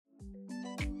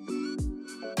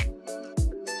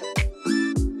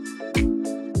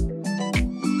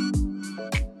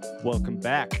Welcome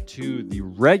back to the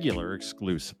regular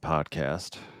exclusive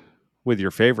podcast with your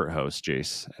favorite hosts,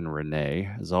 Jace and Renee.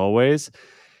 As always,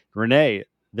 Renee,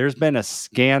 there's been a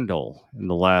scandal in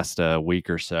the last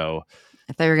week or so.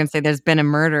 I thought you were going to say there's been a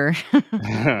murder,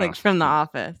 like from The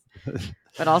Office,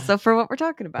 but also for what we're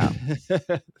talking about.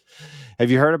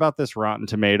 Have you heard about this Rotten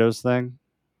Tomatoes thing?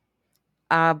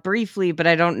 Briefly, but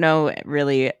I don't know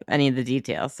really any of the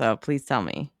details, so please tell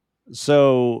me.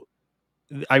 So,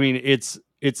 I mean, it's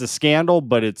a scandal,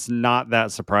 but it's not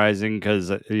that surprising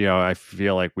because, I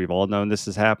feel like we've all known this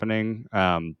is happening.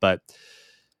 But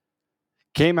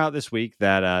came out this week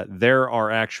that there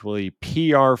are actually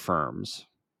PR firms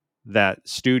that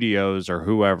studios or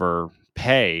whoever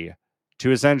pay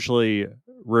to essentially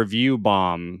review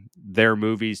bomb their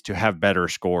movies to have better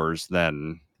scores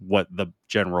than what the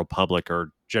general public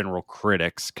or general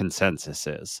critics consensus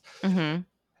is. Mm-hmm.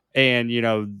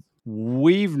 And,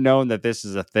 we've known that this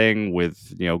is a thing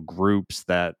with, groups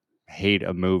that hate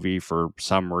a movie for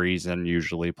some reason,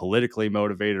 usually politically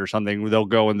motivated or something. They'll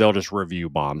go and they'll just review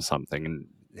bomb something and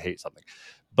hate something.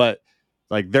 But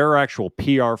like there are actual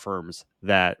PR firms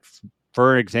that,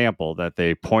 for example, that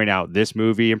they point out this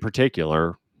movie in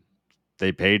particular,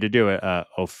 they paid to do it.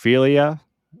 Ophelia,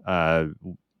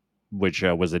 which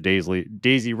was a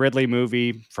Daisy Ridley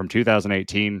movie from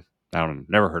 2018. I don't know,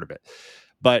 never heard of it.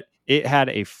 But it had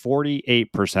a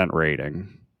 48%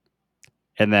 rating.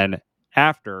 And then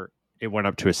after, it went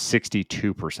up to a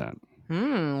 62%.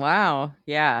 Wow.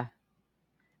 Yeah.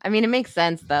 I mean, it makes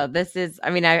sense, though.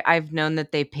 I've known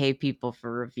that they pay people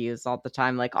for reviews all the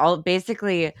time.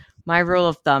 Basically, my rule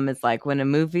of thumb is like when a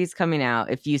movie's coming out,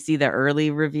 if you see the early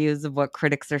reviews of what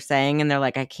critics are saying, and they're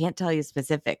like, I can't tell you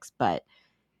specifics, but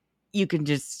you can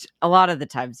just, a lot of the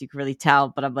times you can really tell.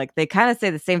 But I'm like, they kind of say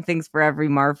the same things for every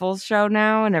Marvel show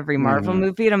now and every Marvel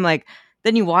movie. And I'm like,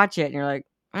 then you watch it and you're like,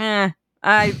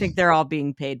 I think they're all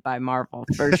being paid by Marvel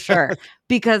for sure.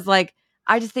 Because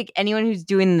I just think anyone who's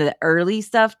doing the early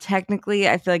stuff, technically,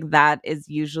 I feel like that is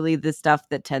usually the stuff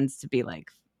that tends to be like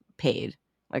paid.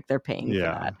 Like they're paying for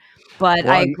that. But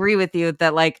I agree with you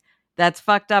that that's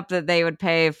fucked up that they would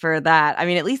pay for that. I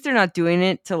mean, at least they're not doing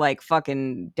it to like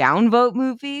fucking downvote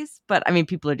movies. But I mean,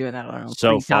 people are doing that on their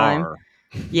free time.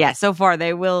 Yeah, so far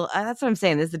they will. That's what I'm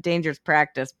saying. This is a dangerous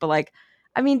practice. But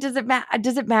I mean, does it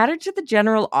matter to the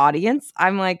general audience?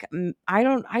 I'm like,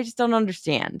 I just don't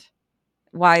understand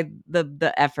why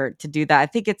the effort to do that. I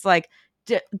think it's like,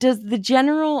 does the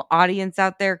general audience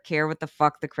out there care what the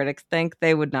fuck the critics think?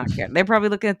 They would not care. They're probably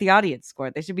looking at the audience score.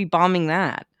 They should be bombing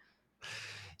that.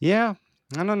 Yeah,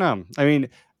 I don't know. I mean,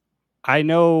 I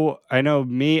know a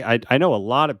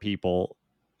lot of people,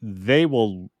 they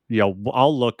will,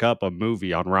 I'll look up a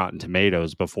movie on Rotten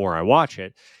Tomatoes before I watch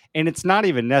it. And it's not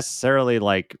even necessarily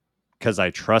like because I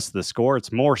trust the score.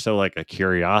 It's more so like a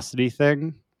curiosity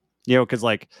thing, because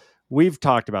we've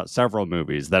talked about several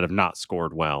movies that have not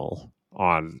scored well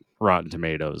on Rotten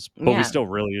Tomatoes, but we still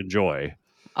really enjoy.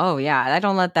 Oh, yeah. I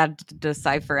don't let that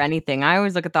decipher anything. I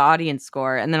always look at the audience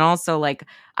score. And then also,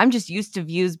 I'm just used to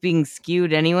views being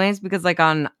skewed anyways, because,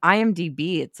 on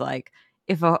IMDb, it's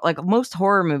if most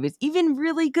horror movies, even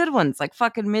really good ones, like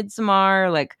fucking Midsommar,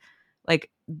 like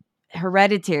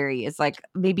Hereditary is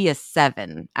maybe a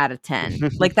 7 out of 10.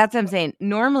 That's what I'm saying.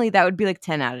 Normally that would be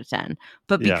 10 out of 10,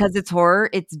 but because it's horror,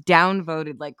 it's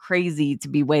downvoted like crazy to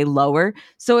be way lower.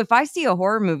 So if I see a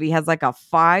horror movie has a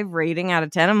 5 rating out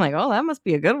of 10, I'm like, oh, that must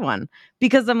be a good one,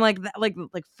 because I'm like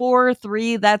 4 or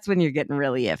 3, that's when you're getting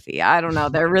really iffy. I don't know,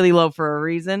 they're really low for a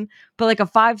reason. But a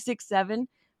 5, 6, 7,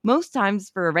 most times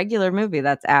for a regular movie,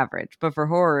 that's average. But for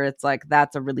horror, it's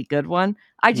that's a really good one.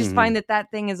 I just find that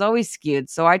thing is always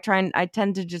skewed. So I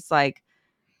tend to just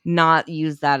not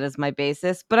use that as my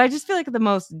basis. But I just feel like the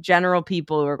most general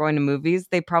people who are going to movies,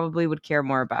 they probably would care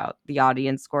more about the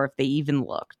audience score if they even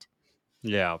looked.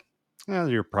 Yeah, well,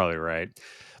 you're probably right.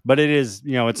 But it is,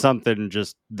 it's something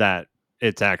just that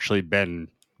it's actually been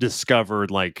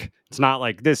discovered. It's not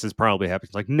like this is probably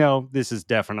happening. It's no, this is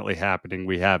definitely happening.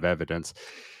 We have evidence.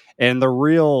 And the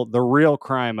real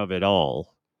crime of it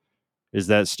all is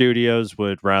that studios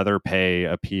would rather pay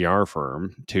a PR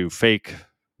firm to fake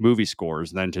movie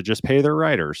scores than to just pay their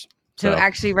writers to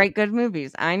actually write good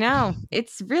movies. I know.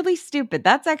 It's really stupid.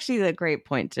 That's actually the great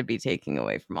point to be taking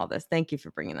away from all this. Thank you for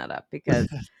bringing that up, because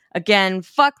again,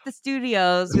 fuck the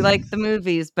studios. We like the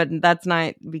movies, but that's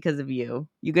not because of you.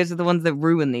 You guys are the ones that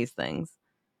ruin these things.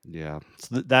 Yeah,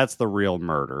 that's the real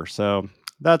murder. So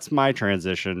that's my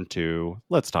transition to,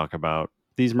 let's talk about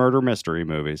these murder mystery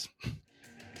movies.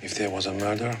 If there was a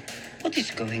murder, what is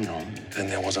going on? Then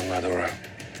there was a murderer.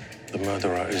 The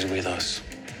murderer is with us.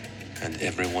 And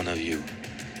every one of you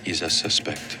is a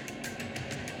suspect.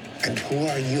 And who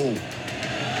are you?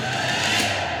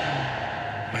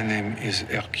 My name is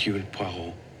Hercule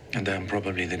Poirot, and I am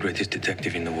probably the greatest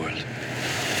detective in the world.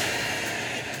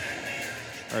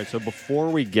 All right, so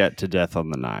before we get to Death on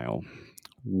the Nile,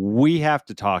 we have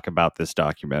to talk about this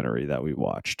documentary that we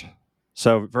watched.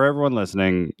 So, for everyone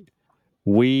listening,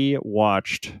 we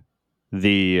watched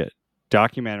the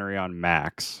documentary on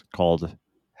Max called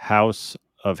House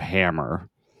of Hammer,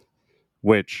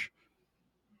 which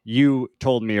you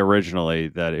told me originally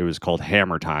that it was called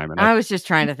Hammer Time. And I was just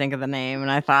trying to think of the name,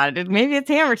 and I thought maybe it's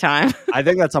Hammer Time. I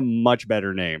think that's a much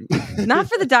better name. Not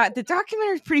for the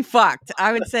documentary is pretty fucked.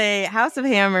 I would say House of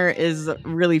Hammer is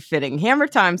really fitting. Hammer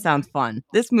Time sounds fun.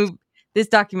 This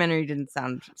documentary didn't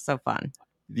sound so fun.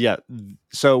 Yeah.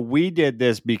 So we did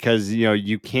this because,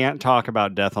 you can't talk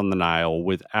about Death on the Nile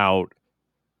without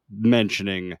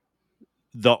mentioning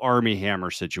the Army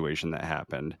Hammer situation that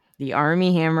happened. The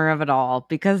Army Hammer of it all,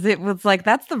 because it was like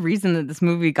that's the reason that this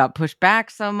movie got pushed back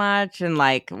so much and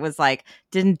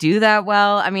didn't do that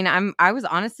well. I mean, I was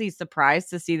honestly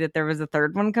surprised to see that there was a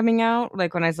third one coming out,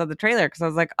 like when I saw the trailer, because I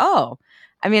was like, oh,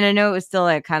 I mean, I know it was still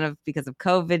like kind of because of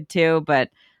COVID too, but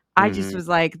I just was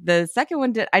like, the second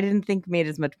one I didn't think made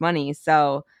as much money,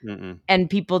 so and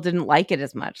people didn't like it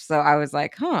as much. So I was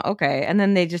like, huh, okay. And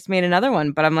then they just made another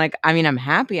one. But I'm like, I mean, I'm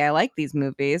happy. I like these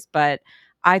movies, but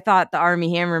I thought the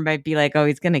Army Hammer might be like, oh,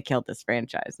 he's going to kill this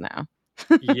franchise now.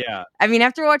 Yeah. I mean,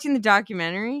 after watching the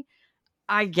documentary,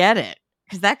 I get it.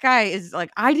 Because that guy is like,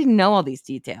 I didn't know all these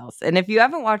details. And if you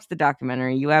haven't watched the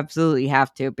documentary, you absolutely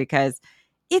have to, because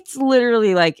it's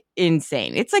literally like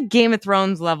insane. It's like Game of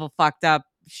Thrones level fucked up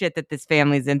shit that this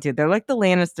family's into. They're like the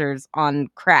Lannisters on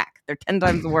crack. They're 10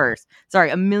 times worse. Sorry,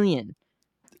 a million.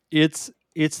 It's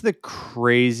the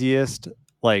craziest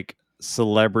like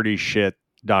celebrity shit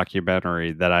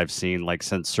documentary that I've seen like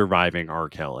since Surviving R.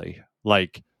 Kelly.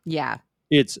 Like, yeah,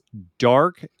 it's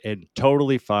dark and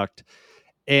totally fucked,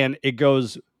 and it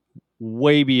goes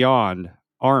way beyond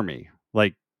Army.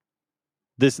 Like,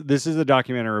 this is a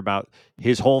documentary about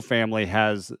his whole family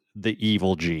has the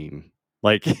evil gene.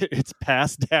 Like, it's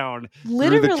passed down through the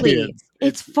literally. kids.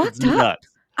 It's fucked up. Nuts.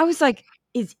 I was like,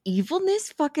 is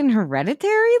evilness fucking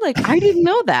hereditary? Like, I didn't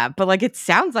know that, but like, it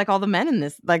sounds like all the men in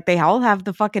this, like, they all have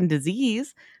the fucking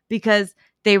disease because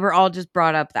they were all just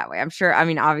brought up that way. I'm sure. I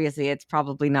mean, obviously, it's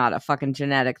probably not a fucking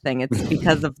genetic thing. It's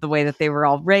because of the way that they were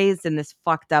all raised in this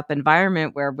fucked up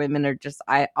environment where women are just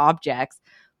objects.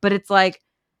 But it's like,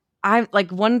 I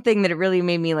like one thing that it really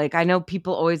made me like, I know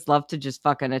people always love to just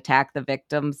fucking attack the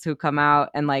victims who come out.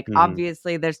 And like,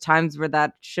 obviously there's times where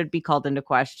that should be called into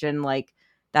question. Like,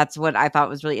 that's what I thought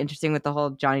was really interesting with the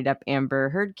whole Johnny Depp Amber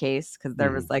Heard case. Cause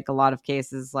there was like a lot of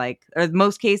cases, like, or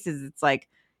most cases, it's like,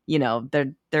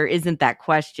 there isn't that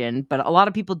question, but a lot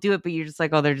of people do it, but you're just like,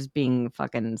 oh, they're just being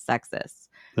fucking sexist.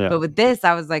 Yeah. But with this,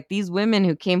 I was like, these women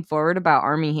who came forward about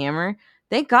Army Hammer,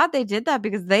 thank God they did that,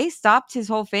 because they stopped his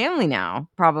whole family now,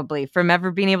 probably, from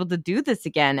ever being able to do this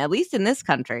again, at least in this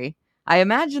country. I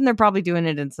imagine they're probably doing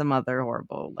it in some other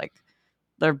horrible, like,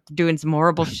 they're doing some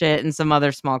horrible shit in some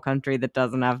other small country that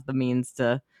doesn't have the means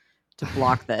to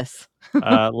block this.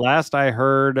 Last I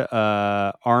heard,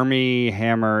 Army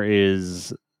Hammer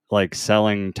is like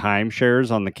selling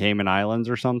timeshares on the Cayman Islands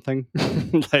or something.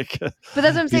 Like, but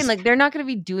that's what I'm saying. Like, they're not going to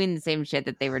be doing the same shit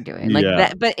that they were doing. Like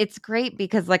that. But it's great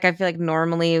because, like, I feel like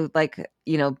normally, like,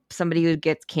 somebody who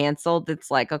gets canceled, it's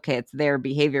like, okay, it's their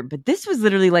behavior. But this was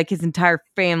literally like his entire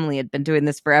family had been doing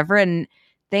this forever. And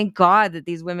thank God that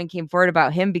these women came forward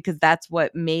about him, because that's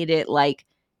what made it like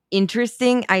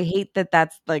interesting. I hate that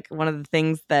that's like one of the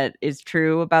things that is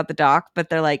true about the doc, but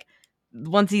they're like,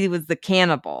 once he was the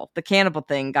cannibal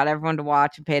thing got everyone to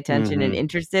watch and pay attention and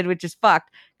interested, which is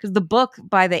fucked, because the book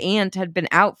by the aunt had been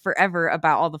out forever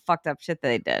about all the fucked up shit that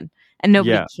they did, and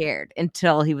nobody cared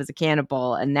until he was a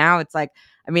cannibal. And now it's like,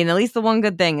 I mean, at least the one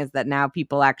good thing is that now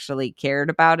people actually cared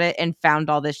about it and found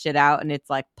all this shit out, and it's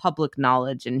like public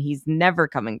knowledge, and he's never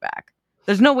coming back.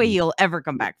 There's no way he'll ever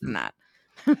come back from that.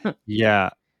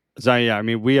 Yeah. So, yeah, I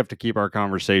mean, we have to keep our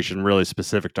conversation really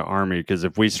specific to Army, because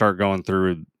if we start going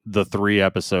through the 3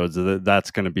 episodes, that's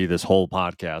going to be this whole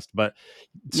podcast. But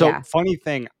so funny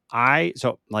thing, I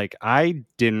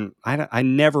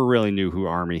never really knew who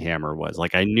Army Hammer was.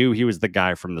 Like, I knew he was the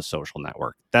guy from The Social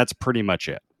Network. That's pretty much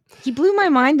it. He blew my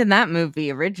mind in that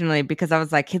movie originally, because I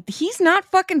was like, he's not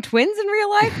fucking twins in real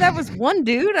life. That was one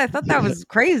dude. I thought that was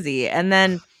crazy. And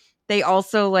then they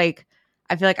also, like,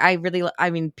 I feel like I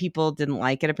mean, people didn't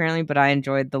like it apparently, but I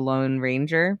enjoyed the Lone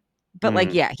Ranger. But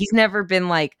like, yeah, he's never been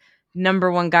like number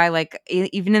one guy. Like,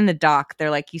 even in the doc, they're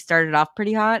like, he started off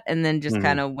pretty hot and then just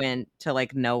kind of went to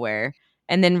like nowhere,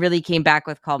 and then really came back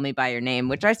with Call Me by Your Name,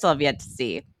 which I still have yet to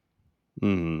see.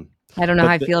 Mhm. I don't know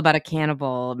how But I feel about a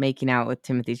cannibal making out with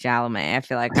Timothy Chalamet. I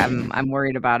feel like I'm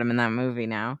worried about him in that movie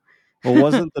now. well,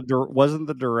 wasn't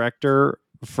the director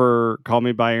for Call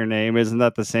Me by Your Name? Isn't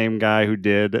that the same guy who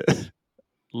did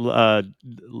uh,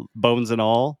 Bones and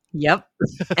All? Yep.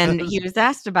 And he was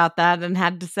asked about that and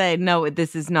had to say, "No,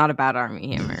 this is not about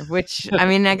Army Hammer," which, I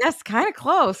mean, I guess kinda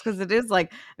close because it is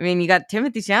like I mean, you got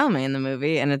Timothy Chalamet in the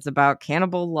movie, and it's about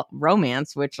cannibal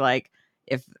romance, which, like,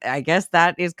 if I guess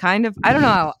that is kind of I don't know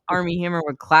how Army Hammer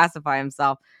would classify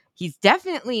himself. He's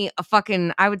definitely a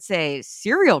fucking, I would say,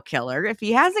 serial killer. If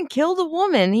he hasn't killed a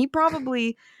woman, he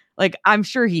probably like, I'm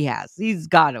sure he has. He's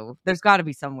got to. There's gotta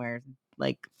be somewhere,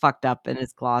 like, fucked up in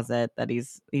his closet that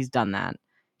he's done that.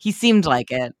 He seemed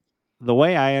like it. The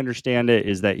way I understand it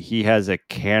is that he has a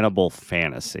cannibal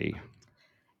fantasy.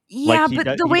 Like Yeah,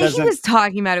 but the he way he doesn't. was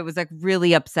talking about it was, like,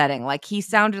 really upsetting. Like, he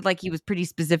sounded like he was pretty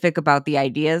specific about the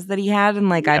ideas that he had, and,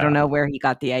 like, I Yeah. don't know where he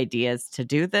got the ideas to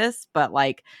do this, but,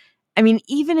 like, I mean,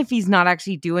 even if he's not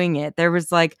actually doing it, there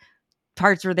was, like,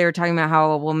 parts where they were talking about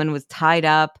how a woman was tied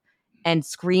up and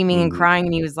screaming and Mhm. crying,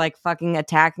 and he was, like, fucking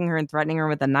attacking her and threatening her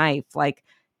with a knife, like,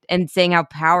 and saying how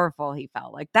powerful he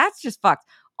felt. Like, that's just fucked.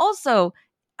 Also,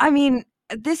 I mean,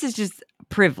 this is just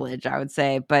privilege, I would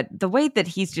say, but the way that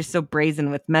he's just so brazen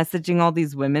with messaging all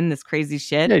these women this crazy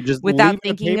shit Yeah, just without leaving a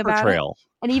thinking paper about it, trail.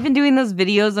 and even doing those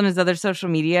videos on his other social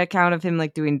media account of him,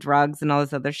 like, doing drugs and all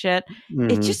this other shit, it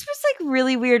Mhm. just was, like,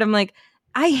 really weird. I'm like,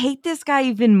 I hate this guy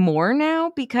even more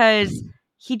now because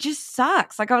he just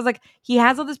sucks. Like, I was like, he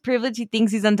has all this privilege. He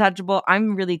thinks he's untouchable.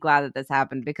 I'm really glad that this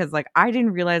happened because, like, I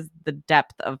didn't realize the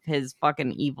depth of his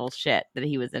fucking evil shit that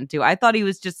he was into. I thought he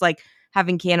was just like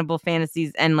having cannibal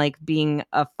fantasies and like being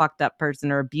a fucked up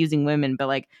person or abusing women. But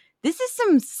like, this is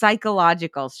some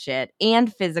psychological shit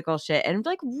and physical shit and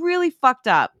like really fucked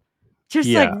up. Just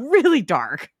like Yeah. really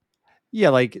dark. Yeah,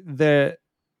 like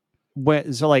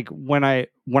when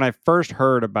I first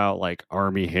heard about like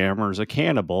Army Hammer's a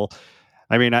cannibal,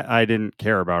 I mean I didn't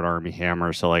care about Army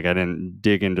Hammer, so like I didn't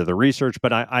dig into the research,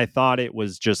 but I thought it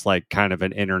was just like kind of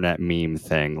an internet meme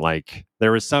thing. Like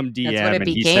there was some That's what DM it and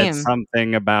he said became.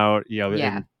 something about, Yeah.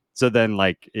 and so then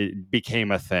like it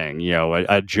became a thing,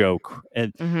 a joke.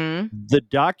 And Mm-hmm. the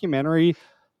documentary,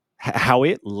 how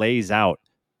it lays out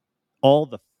all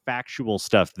the factual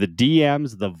stuff, the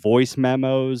DMs, the voice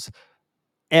memos,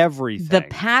 The everything.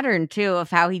 pattern too of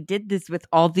how he did this with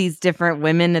all these different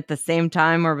women at the same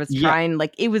time or was Yeah. trying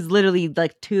like it was literally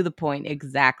like to the point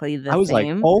exactly the I was like,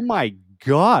 same. "Oh my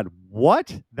god,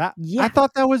 what?" I Yeah.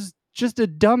 thought that was just a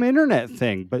dumb internet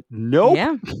thing, but nope.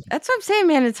 Yeah. That's what I'm saying,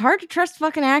 man. It's hard to trust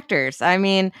fucking actors. I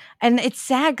mean, and it's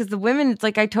sad because the women, it's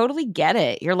like I totally get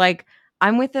it. You're like,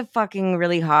 I'm with a fucking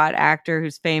really hot actor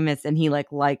who's famous and he like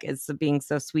is being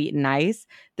so sweet and nice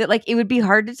that like it would be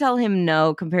hard to tell him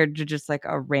no compared to just like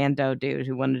a rando dude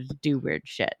who wanted to do weird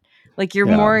shit. Like you're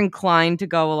Yeah. more inclined to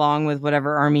go along with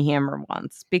whatever Army Hammer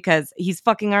wants because he's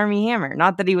fucking Army Hammer.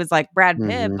 Not that he was like Brad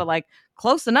Pitt, Mhm. but like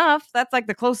close enough. That's like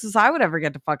the closest I would ever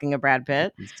get to fucking a Brad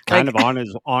Pitt. It's kind Like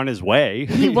of on his way,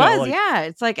 he was, like yeah.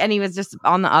 It's like and he was just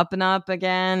on the up and up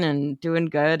again and doing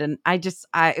good, and I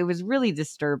it was really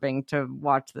disturbing to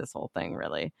watch this whole thing,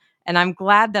 really. And I'm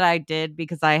glad that I did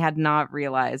because I had not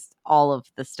realized all of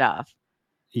the stuff.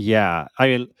 yeah. I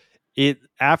mean, it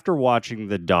after watching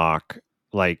the doc,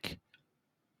 like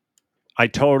I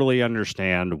totally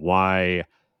understand why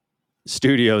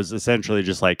studios essentially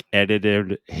just like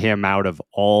edited him out of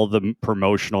all the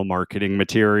promotional marketing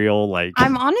material, like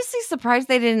I'm honestly surprised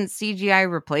they didn't CGI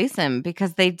replace him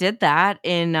because they did that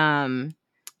in on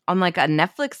like a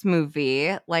Netflix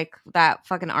movie, like that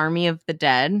fucking Army of the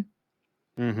Dead.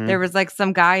 There Mhm. was, like,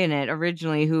 some guy in it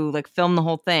originally who, like, filmed the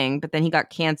whole thing, but then he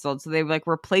got canceled, so they, like,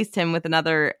 replaced him with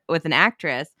an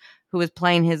actress who was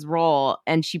playing his role,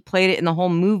 and she played it in the whole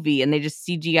movie, and they just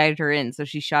CGI'd her in, so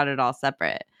she shot it all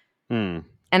separate. Mm.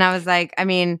 And I was like, I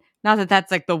mean, not that that's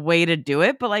like the way to do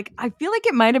it, but like I feel like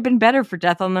it might have been better for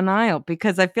Death on the Nile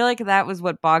because I feel like that was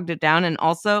what bogged it down. And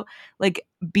also, like,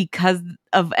 because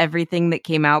of everything that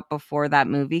came out before that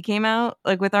movie came out,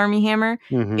 like with Army Hammer,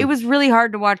 it Mhm. was really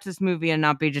hard to watch this movie and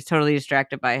not be just totally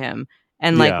distracted by him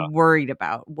and like Yeah. worried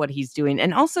about what he's doing.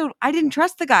 And also, I didn't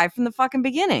trust the guy from the fucking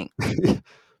beginning.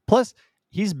 Plus,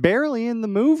 he's barely in the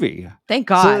movie. Thank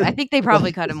So, God. I think they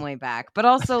probably cut him way back, but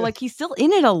also, like, he's still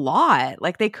in it a lot.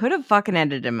 Like, they could have fucking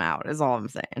edited him out, is all I'm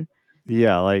saying.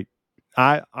 yeah, like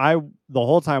I the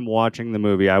whole time watching the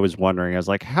movie, I was wondering, I was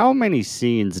like, how many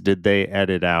scenes did they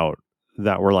edit out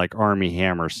that were like Army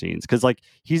Hammer scenes? Because like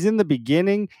he's in the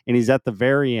beginning and he's at the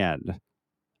very end.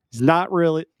 He's not Thank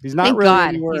really God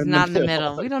anywhere he's in the not in the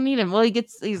middle. middle. We don't need him. Well,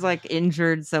 he's like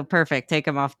injured, so perfect. Take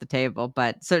him off the table.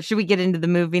 But so should we get into the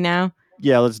movie now?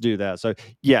 Yeah, let's do that. So,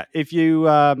 yeah, if you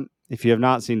have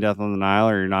not seen Death on the Nile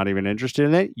or you're not even interested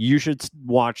in it, you should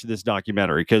watch this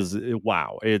documentary because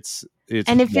wow, it's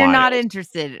And if you're not wild.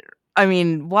 interested, I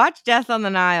mean, watch Death on the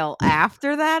Nile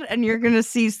after that, and you're gonna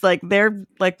see like they're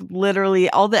like literally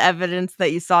all the evidence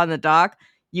that you saw in the doc.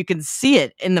 You can see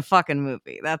it in the fucking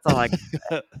movie. That's all I can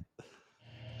say.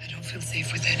 I don't feel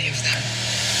safe with any of them.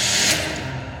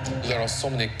 There are so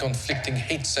many conflicting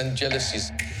hates and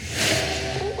jealousies.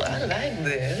 Oh, I like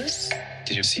this.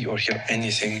 Did you see or hear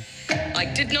anything? I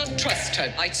did not trust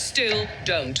her. I still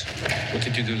don't. What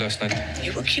did you do last night?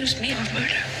 You accused me of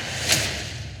murder.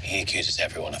 He accuses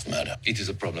everyone of murder. It is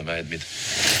a problem, I admit.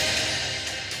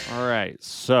 All right,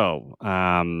 so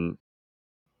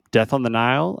Death on the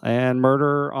Nile and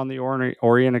Murder on the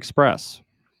Orient Express.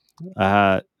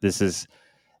 This is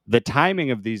the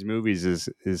timing of these movies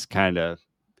is kind of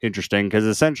interesting because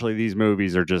essentially these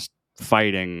movies are just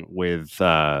fighting with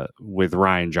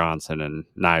Ryan Johnson and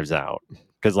Knives Out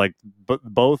because like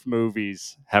both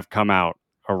movies have come out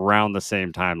around the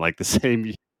same time, like the same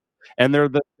year. And they're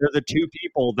the two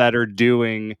people that are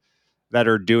doing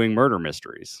murder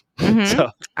mysteries. So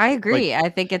I like, agree. I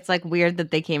think it's like weird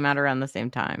that they came out around the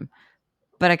same time,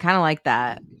 but I kind of like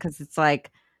that because it's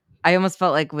like I almost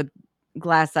felt like with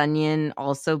Glass Onion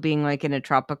also being like in a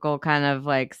tropical kind of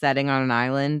like setting on an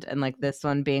island, and like this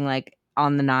one being like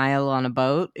on the Nile on a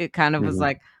boat. It kind of was Mhm.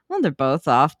 like, well, they're both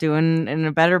off doing in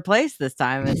a better place this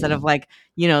time instead of like,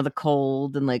 the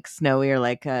cold and like snowy or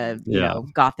like a, Yeah.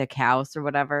 gothic house or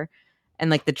whatever. And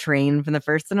like the train from the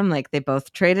first one, I'm like, they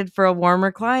both traded for a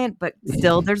warmer client, but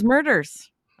still there's murders.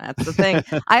 That's the thing.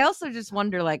 I also just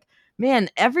wonder, like, man,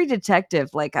 every detective,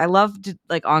 like I love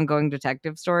like ongoing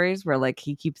detective stories where like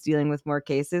he keeps dealing with more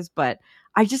cases, but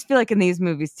I just feel like in these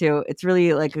movies too, it's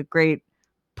really like a great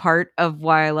part of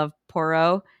why I love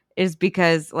Poirot is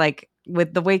because like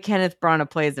with the way Kenneth Branagh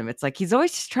plays him, it's like he's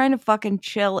always just trying to fucking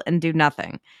chill and do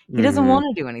nothing. He doesn't Mhm. want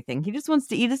to do anything. He just wants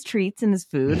to eat his treats and his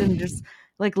food and just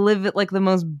like live it like the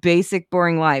most basic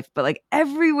boring life. But like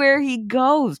everywhere he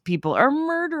goes, people are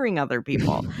murdering other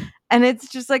people. And it's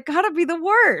just like gotta be the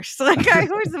worst. Like I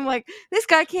always am like, this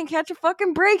guy can't catch a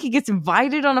fucking break. He gets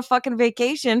invited on a fucking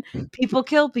vacation. People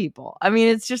kill people. I mean,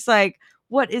 it's just like,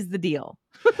 what is the deal?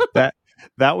 that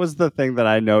that was the thing that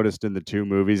I noticed in the two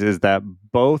movies is that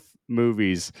both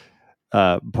movies,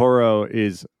 Poirot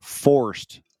is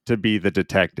forced to be the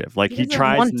detective. Like He he doesn't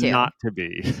tries want to. not to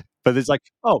be, but it's like,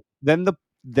 oh, then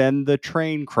the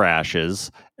train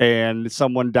crashes and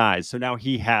someone dies. So now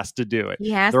he has to do it.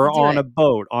 He has to They're do on a it.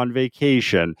 boat on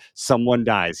vacation. Someone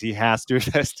dies. He has to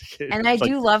investigate. And I It's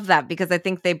like, do love that because I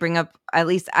think they bring up, at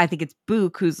least I think it's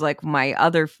Book who's like my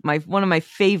one of my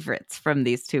favorites from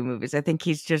these two movies. I think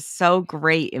he's just so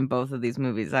great in both of these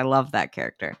movies. I love that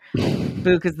character.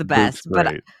 Book is the Book's best, but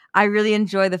great. I really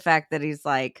enjoy the fact that he's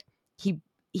like he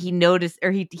he noticed,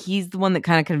 or he's the one that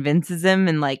kind of convinces him,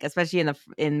 and like especially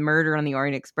in Murder on the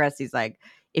Orient Express, he's like,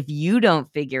 if you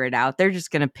don't figure it out, they're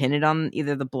just gonna pin it on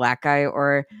either the black guy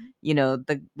or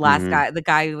the last Mhm. guy, the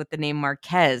guy with the name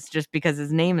Marquez, just because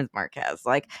his name is Marquez.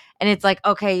 Like, and it's like,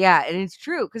 okay, yeah, and it's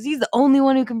true because he's the only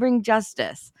one who can bring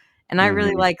justice, and I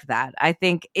really Mhm. like that. I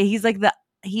think he's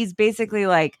basically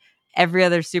like every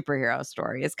other superhero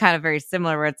story. It's kind of very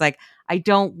similar where it's like, I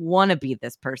don't want to be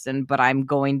this person, but I'm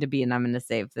going to be and I'm going to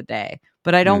save the day.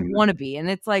 But I don't Mhm. want to be. And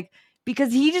it's like,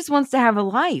 because he just wants to have a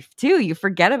life too. You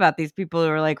forget about these people who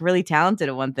are like really talented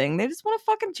at one thing. They just want to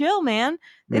fucking chill, man.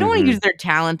 They don't want to use Mhm. their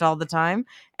talent all the time.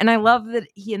 And I love that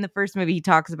he, in the first movie, he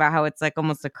talks about how it's like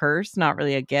almost a curse, not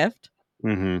really a gift.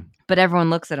 Mhm. But everyone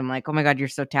looks at him like, oh my God, you're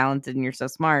so talented and you're so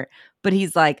smart. But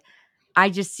he's like, I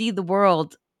just see the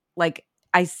world like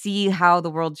I see how the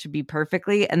world should be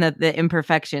perfectly and that the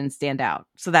imperfections stand out.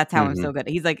 So that's how I'm so Mhm. good.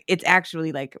 He's like, it's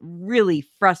actually like really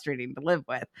frustrating to live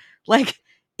with. Like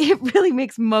it really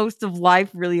makes most of life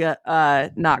really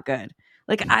not good.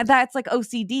 Like that's like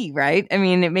OCD, right? I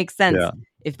mean, it makes sense. Yeah.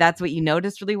 If that's what you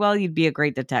noticed really well, you'd be a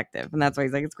great detective. And that's why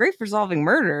he's like, it's great for solving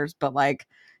murders, but like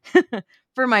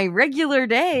for my regular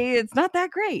day, it's not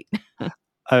that great.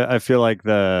 I feel like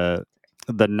the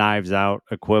Knives Out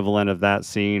equivalent of that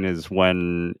scene is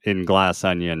when in Glass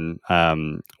Onion,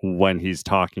 when he's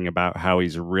talking about how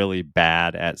he's really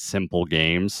bad at simple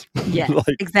games. Yes,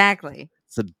 Like exactly.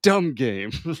 it's a dumb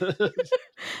game.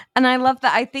 And I love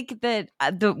that. I think that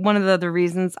the one of the other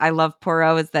reasons I love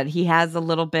Poirot is that he has a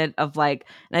little bit of like,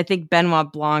 and I think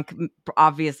Benoit Blanc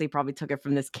obviously probably took it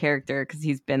from this character because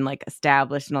he's been like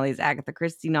established in all these Agatha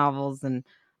Christie novels and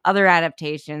other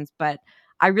adaptations. But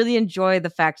I really enjoy the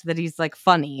fact that he's like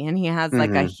funny and he has like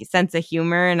a sense of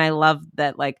humor. And I love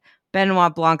that like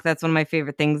Benoit Blanc, that's one of my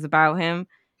favorite things about him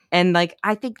And like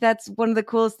I think that's one of the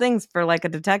coolest things for like a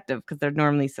detective because they're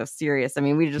normally so serious. I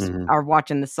mean, we just Mhm. are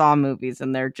watching the Saw movies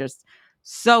and they're just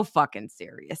so fucking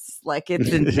serious. Like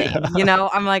it's insane. Yeah.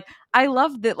 I'm like, I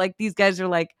love that like these guys are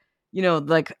like,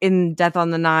 like in Death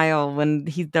on the Nile when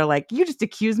they're like, you just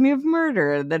accuse me of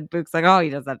murder. And then Book's like, oh, he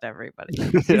does that to everybody.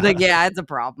 He's like, Yeah. yeah, it's a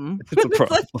problem. It's a It's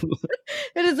problem.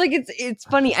 like it's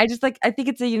funny. I think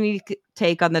it's a unique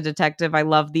take on the detective. I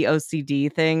love the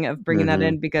OCD thing of bringing that Mhm.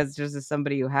 in because just as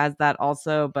somebody who has that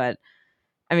also, but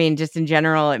I mean, just in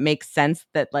general, it makes sense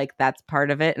that like that's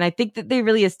part of it. And I think that they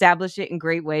really establish it in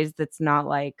great ways that's not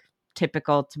like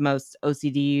typical to most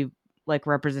OCD like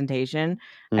representation.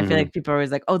 I feel Mhm. like people are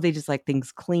always like, oh, they just like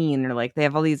things clean or like they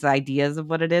have all these ideas of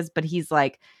what it is, but he's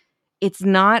like it's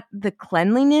not the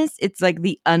cleanliness, it's like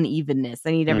the unevenness.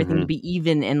 I need everything to Mhm. be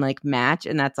even and like match,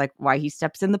 and that's like why he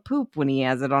steps in the poop when he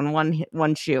has it on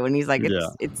one shoe, and he's like, Yeah.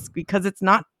 it's because it's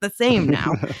not the same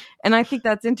now, and I think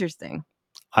that's interesting.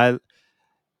 I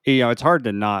it's hard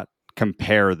to not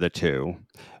compare the two,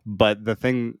 but the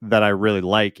thing that I really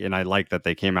like, and I like that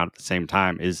they came out at the same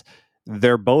time, is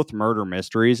they're both murder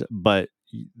mysteries, but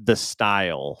the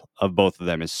style of both of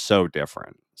them is so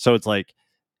different. So it's like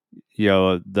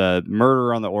the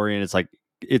Murder on the Orient is like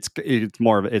it's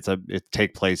more of it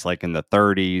take place like in the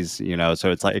 30s,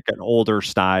 so it's like an older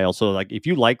style. So like if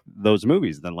you like those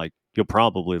movies, then like you'll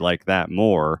probably like that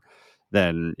more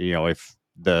than if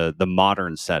the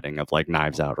modern setting of like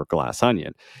Knives Out or Glass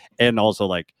Onion. And also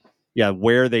like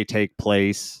where they take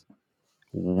place,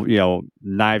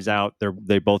 Knives Out,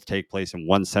 they both take place in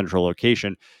one central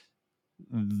location.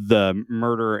 The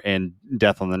Murder and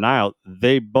Death on the Nile,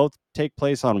 they both take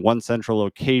place on one central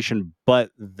location, but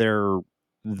they're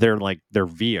like they're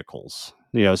vehicles.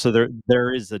 So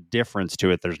there is a difference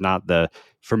to it. There's not the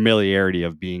familiarity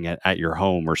of being at your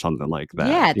home or something like that.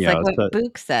 Yeah, it's like what So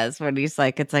Book says when he's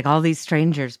like, it's like all these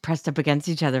strangers pressed up against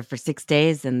each other for 6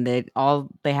 days, and all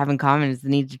they have in common is the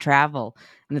need to travel.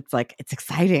 And it's like it's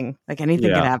exciting, like anything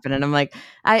could yeah. happen. And I'm like,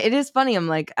 it is funny. I'm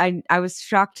like, I was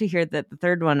shocked to hear that the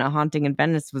third one, A Haunting in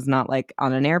Venice, was not like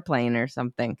on an airplane or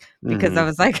something because I Hmm.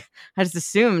 was like, I just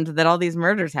assumed that all these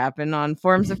murders happen on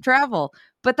forms of travel.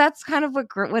 But that's kind of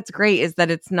what's great is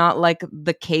that it's not like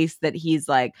the case that he's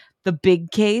like the big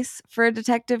case for a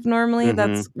detective normally. Hmm.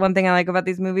 That's one thing I like about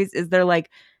these movies is they're like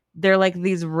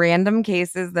these random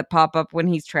cases that pop up when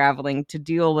he's traveling to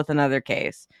deal with another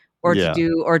case Yeah.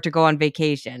 or to go on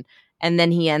vacation. And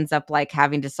then he ends up like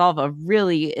having to solve a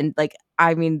really and like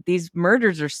I mean these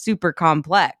murders are super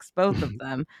complex, both of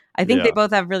them. I think they Yeah.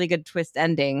 both have really good twist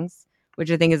endings, which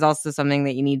I think is also something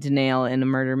that you need to nail in a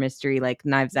murder mystery like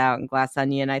Knives Out and Glass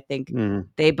Onion. I think Hmm.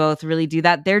 they both really do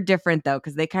that. They're different though,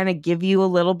 because they kind of give you a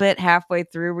little bit halfway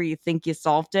through where you think you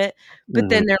solved it, but Hmm.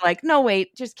 then they're like, no,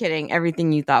 wait, just kidding.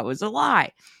 Everything you thought was a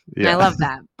lie. And I Yeah. love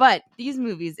that. But these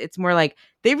movies, it's more like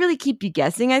they really keep you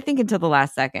guessing, I think, until the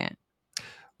last second.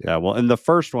 Yeah. Well, in the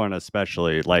first one,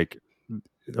 especially, like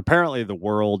apparently the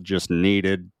world just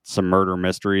needed some murder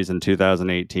mysteries in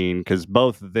 2018 because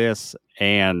both this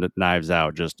and Knives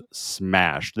Out just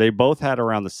smashed. They both had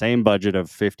around the same budget of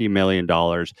 $50 million,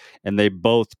 and they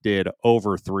both did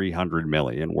over 300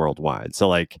 million worldwide. So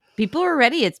like, People were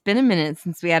ready. It's been a minute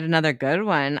since we had another good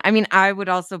one. I mean, I would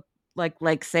also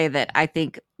like say that I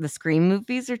think the Scream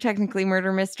movies are technically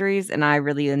murder mysteries, and I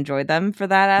really enjoy them for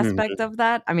that aspect mhm. of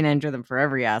that. I mean, I enjoy them for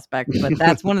every aspect, but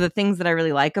that's one of the things that I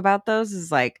really like about those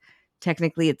is like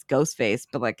technically it's Ghostface,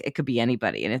 but like it could be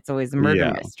anybody, and it's always a murder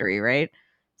Yeah, mystery, right?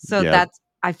 So yeah,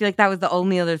 I feel like that was the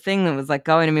only other thing that was like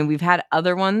going. I mean, we've had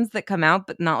other ones that come out,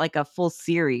 but not like a full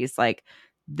series. Like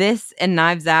this and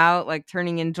Knives Out, like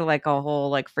turning into like a whole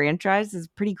like franchise is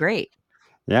pretty great.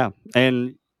 yeah.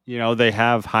 And they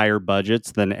have higher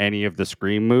budgets than any of the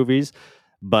Scream movies,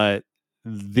 but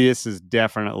this is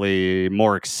definitely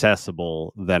more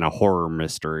accessible than a horror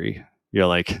mystery.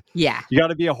 Like Yeah. you got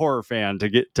to be a horror fan to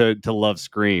get to love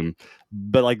Scream,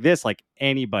 but like this, like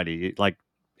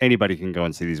anybody can go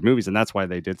and see these movies, and that's why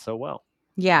they did so well.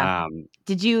 Yeah. Um,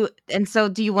 Do you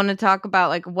want to talk about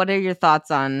like what are your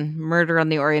thoughts on Murder on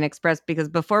the Orient Express? Because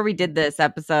before we did this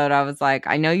episode, I was like,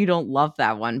 I know you don't love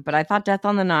that one, but I thought Death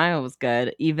on the Nile was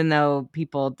good, even though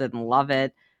people didn't love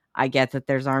it. I get that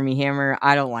there's Army Hammer.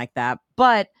 I don't like that,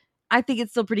 but I think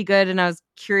it's still pretty good. And I was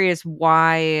curious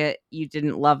why you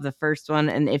didn't love the first one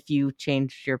and if you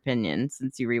changed your opinion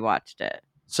since you rewatched it.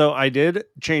 so I did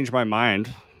change my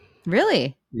mind.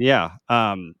 Really? Yeah.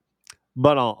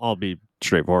 But I'll be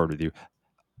straightforward with you.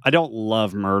 I don't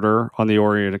love Murder on the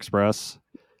Orient Express.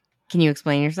 Can you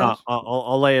explain yourself?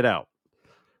 I'll lay it out.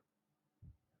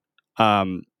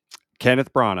 Um,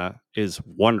 Kenneth Branagh is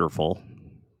wonderful.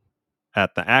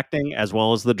 at the acting as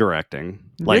well as the directing.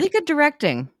 Really Like good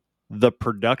directing. the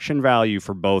production value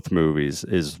for both movies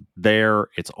is there.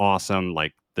 It's awesome.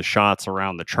 Like the shots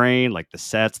around the train, like the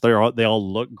sets, they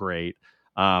all look great.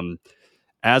 Um,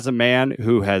 as a man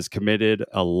who has committed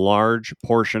a large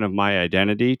portion of my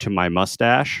identity to my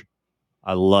mustache,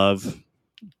 I love You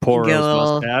get a Poirot's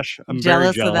little mustache. I'm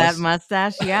very jealous of that jealous.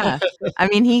 mustache. Yeah. I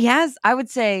mean, he has, I would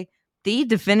say, the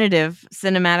definitive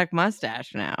cinematic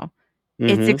mustache now.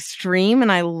 It's Hmm. extreme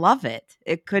and I love it.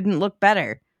 It couldn't look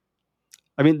better.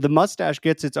 I mean, the mustache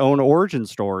gets its own origin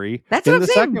story That's what in I'm the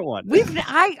saying. second one.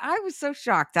 I was so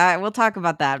shocked. We'll talk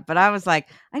about that, but I was like,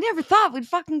 I never thought we'd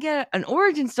fucking get an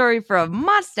origin story for a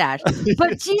mustache.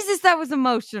 But Jesus, that was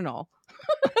emotional.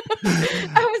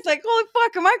 I was like, holy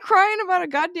fuck, am I crying about a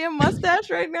goddamn mustache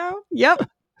right now? Yep.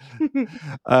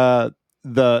 uh,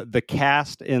 the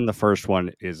cast in the first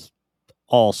one is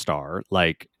all star.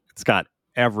 Like it's got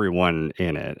everyone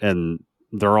in it, and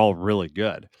they're all really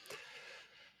good.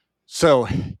 So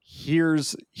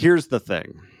here's the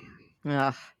thing.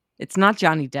 Ugh. It's not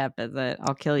Johnny Depp, is it?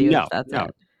 I'll kill you if No, that's no,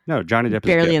 it. no. Johnny Depp is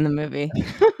Barely good. in the movie.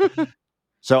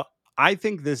 So I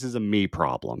think this is a me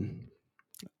problem.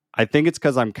 I think it's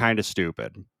because I'm kind of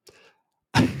stupid.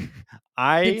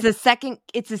 I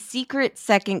It's a secret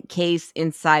second case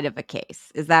inside of a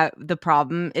case. Is that the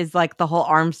problem? Is like the whole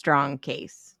Armstrong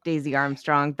case, Daisy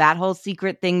Armstrong, that whole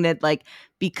secret thing that like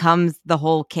becomes the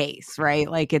whole case, right?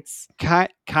 Like it's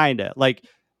kind of like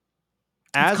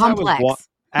as complex.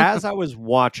 as I was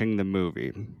watching the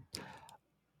movie,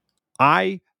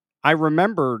 I I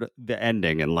remembered the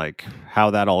ending and like how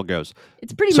that all goes.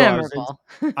 It's pretty So memorable.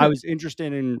 I was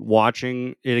interested in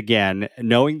watching it again,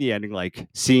 knowing the ending, like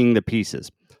seeing the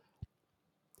pieces.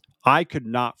 I could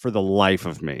not for the life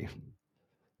of me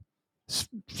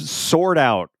sort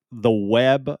out the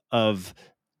web of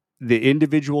the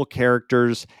individual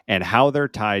characters and how they're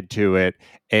tied to it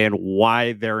and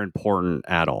why they're important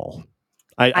at all.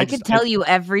 I could tell you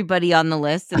everybody on the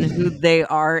list and who they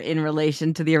are in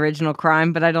relation to the original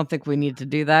crime, but I don't think we need to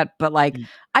do that. But like,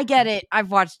 I get it.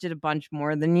 I've watched it a bunch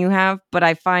more than you have, but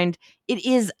I find it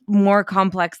is more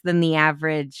complex than the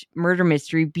average murder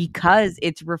mystery because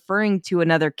it's referring to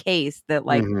another case that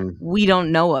like Mhm. we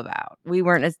don't know about. We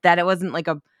weren't as that it wasn't like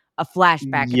a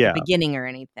flashback at the Yeah, beginning or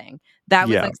anything. That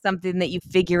was yeah. like something that you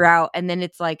figure out, and then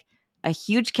it's like a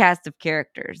huge cast of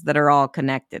characters that are all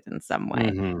connected in some way.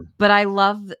 Mhm. But I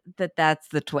love that that's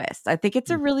the twist. I think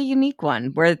it's a really unique one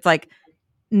where it's like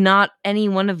not any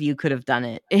one of you could have done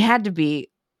it.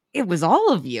 It was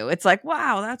all of you. It's like,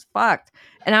 wow, that's fucked.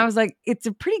 And I was like, it's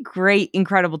a pretty great,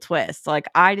 incredible twist. Like,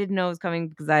 I didn't know it was coming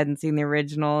because I hadn't seen the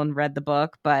original and read the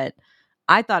book, but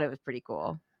I thought it was pretty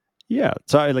cool. Yeah.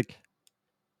 So I like,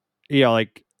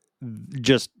 like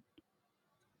just,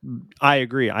 I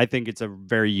agree. I think it's a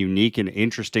very unique and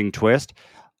interesting twist.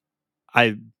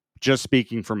 I just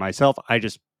speaking for myself, I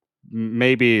just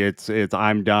maybe it's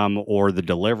I'm dumb or the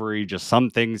delivery, just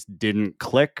some things didn't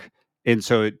click. And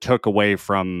so it took away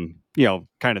from,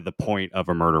 kind of the point of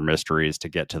a murder mystery is to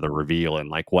get to the reveal and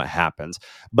like what happens.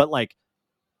 But like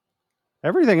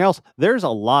everything else, there's a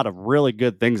lot of really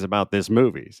good things about this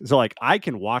movie. So like I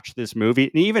can watch this movie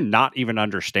and even not even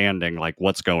understanding like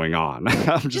what's going on.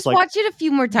 I'm just Just like, watch it a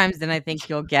few more times and I think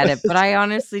you'll get it. But I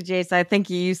honestly, Jace, I think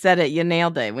you said it. You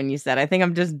nailed it when you said, I think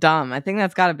I'm just dumb. I think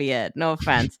that's got to be it. No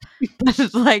offense.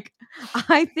 But like,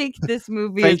 I think this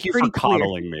movie is thank you for pretty clear.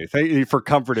 coddling me. Thank you for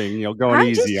comforting, going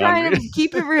I'm just easy on trying me. to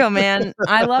keep it real, man.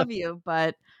 I love you,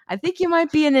 but I think you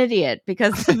might be an idiot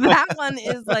because that one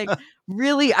is like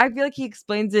really, I feel like he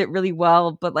explains it really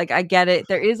well, but like I get it.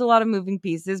 There is a lot of moving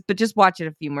pieces, but just watch it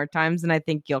a few more times and I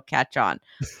think you'll catch on.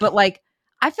 But like,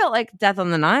 I felt like Death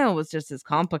on the Nile was just as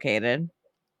complicated.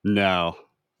 No.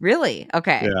 Really?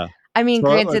 Okay. Yeah. I mean, So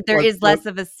granted, there is less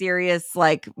of a serious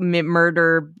like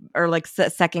murder or like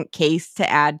second case to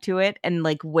add to it and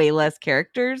like way less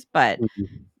characters, but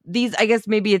these, I guess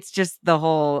maybe it's just the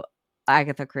whole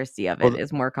Agatha Christie of it Well,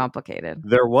 is more complicated.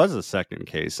 there was a second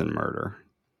case in murder,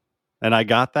 and I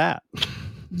got that.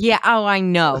 Yeah, oh, I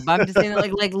know, but I'm just saying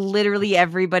that like literally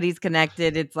everybody's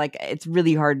connected. It's like it's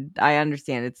really hard. I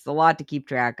understand. It's a lot to keep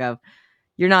track of.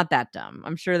 You're not that dumb.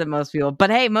 I'm sure that most people,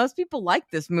 but hey, most people like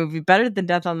this movie better than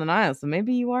Death on the Nile, so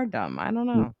maybe you are dumb. I don't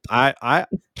know.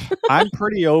 I'm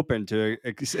pretty open to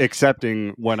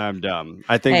accepting when I'm dumb.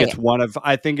 I think Hey,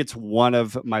 it's one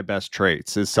of my best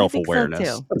traits is I think so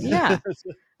self-awareness. too. Yeah,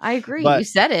 I agree. But You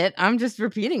said it. I'm just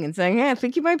repeating and saying, hey, I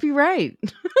think you might be right.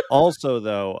 also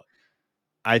though,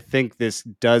 I think this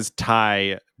does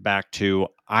tie back to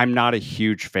I'm not a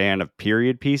huge fan of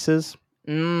period pieces.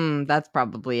 That's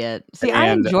probably it. See, I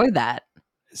And enjoy that.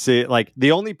 See, like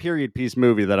the only period piece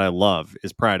movie that I love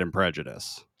is Pride and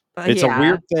Prejudice. It's a Yeah.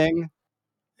 weird thing,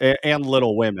 and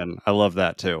Little Women. I love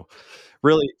that too.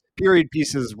 Really, period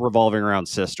pieces revolving around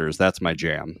sisters. That's my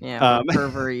jam. Yeah, what a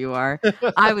pervert you are.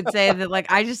 I would say that,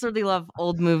 like, I just really love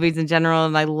old movies in general,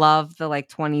 and I love the, like,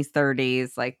 20s,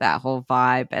 30s, like, that whole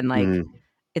vibe, and, like, Mhm.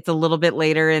 it's a little bit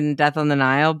later in Death on the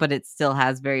Nile, but it still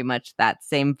has very much that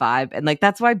same vibe, and, like,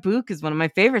 that's why Book is one of my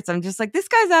favorites. I'm just like, "This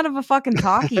guy's out of a fucking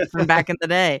talkie from back in the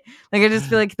day." Like, I just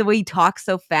feel like the way he talks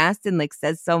so fast and, like,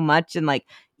 says so much and, like,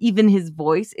 even his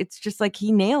voice, it's just like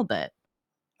he nailed it.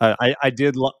 I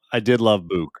did love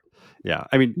Book. Yeah,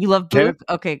 I mean You love Book? Kenneth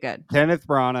Okay, good. Kenneth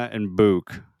Branagh and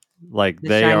Book, like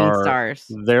The Shining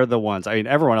Stars. they're the ones. I mean,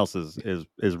 everyone else is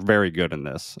very good in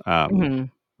this. Mhm.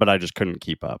 But I just couldn't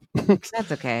keep up.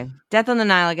 That's okay. Death on the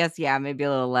Nile, I guess, yeah, maybe a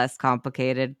little less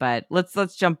complicated, but let's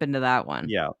jump into that one.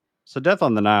 Yeah. So Death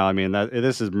on the Nile, I mean,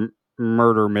 this is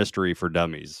murder mystery for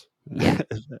dummies. Yeah.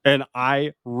 And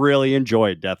I really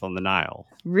enjoyed Death on the Nile.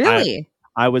 Really?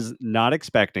 I was not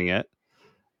expecting it.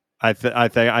 I think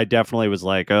I definitely was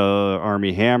like,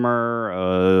 Army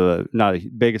Hammer, not a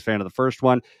biggest fan of the first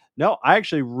one. No, I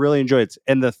actually really enjoyed it.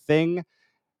 And the thing,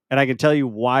 and I can tell you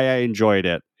why I enjoyed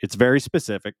it. It's very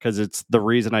specific because it's the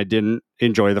reason I didn't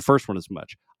enjoy the first one as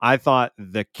much. I thought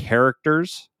the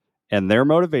characters and their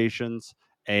motivations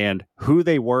and who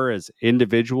they were as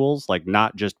individuals, like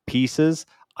not just pieces,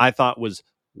 I thought was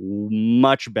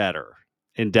much better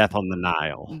in Death on the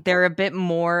Nile. They're a bit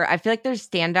more, I feel like there's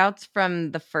standouts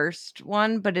from the first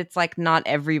one, but it's like not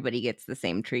everybody gets the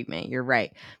same treatment. You're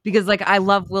right. Because like I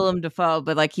love Willem Dafoe,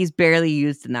 but like he's barely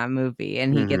used in that movie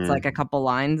and he gets like a Hmm. couple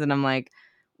lines and I'm like,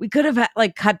 we could have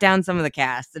like cut down some of the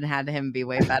cast and had him be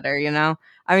way better, you know?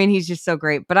 I mean, he's just so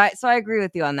great. But I agree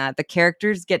with you on that. The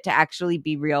characters get to actually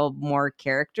be real more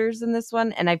characters in this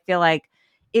one. And I feel like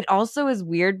it also is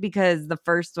weird because the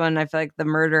first one, I feel like the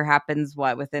murder happens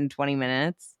within 20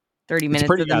 minutes, 30 minutes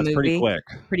of the It's pretty movie, quick.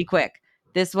 pretty quick.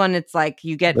 This one, it's like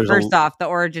you get There's a first off the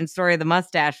origin story of the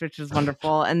mustache, which was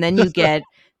wonderful, and then you get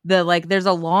there's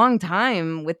a long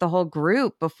time with the whole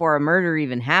group before a murder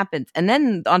even happens, and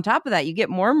then on top of that, you get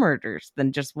more murders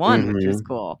than just one, which is Mhm.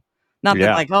 cool. Not that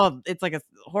Yeah. like it's like a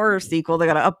horror sequel; they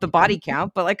got to up the body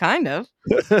count, but like kind of.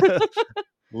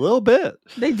 A little bit.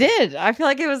 They did. I feel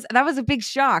like that was a big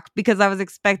shock because I was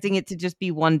expecting it to just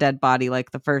be one dead body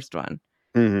like the first one.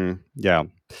 Yeah.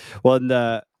 Well,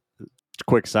 and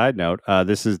quick side note,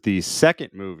 this is the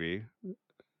second movie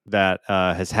that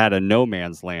has had a no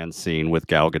man's land scene with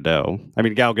Gal Gadot. I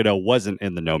mean, Gal Gadot wasn't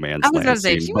in the no I man's was about land to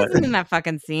say scene, she but wasn't in that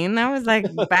fucking scene. That was like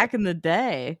back in the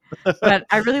day. But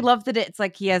I really love that it's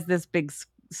like he has this big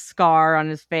scar on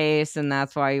his face, and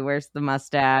that's why he wears the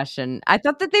mustache. And I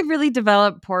thought that they really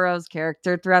developed Poirot's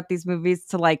character throughout these movies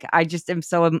to like I just am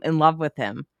so in love with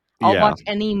him. I'll yeah. watch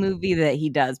any movie that he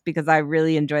does because I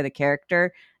really enjoy the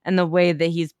character and the way that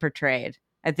he's portrayed.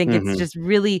 I think it's Hmm. just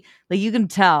really like you can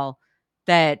tell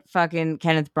that fucking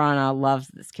Kenneth Branagh loves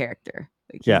this character.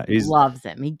 Like he Yeah, loves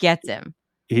him. He gets him.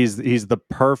 he's the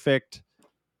perfect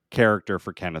character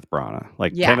for Kenneth Branagh.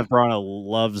 Like Yeah. Kenneth Branagh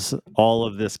loves all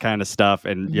of this kind of stuff,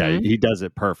 and yeah, Mhm. he does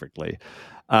it perfectly.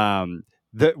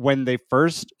 When they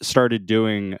first started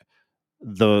doing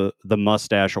the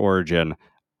mustache origin,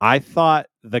 I thought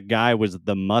the guy was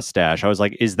the mustache. I was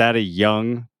like, is that a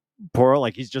young Poirot?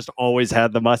 Like he's just always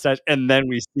had the mustache, and then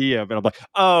we see him, and I'm like,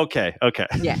 oh, okay, okay.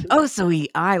 Yeah. Oh, so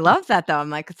I love that though. I'm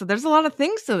like, so there's a lot of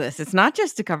things to this. It's not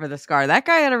just to cover the scar. That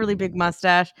guy had a really big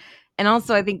mustache. And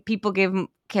also I think people give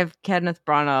Kenneth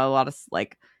Branagh a lot of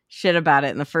like shit about it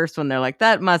in the first one. They're like,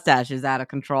 that mustache is out of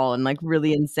control and like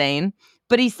really insane.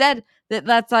 But he said that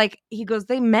that's like, he goes,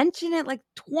 they mention it like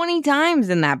 20 times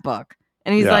in that book.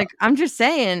 And he's Yeah. like, I'm just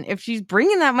saying, if she's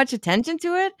bringing that much attention to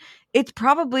it, it's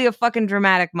probably a fucking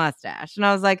dramatic mustache. And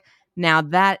I was like, now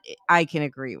that I can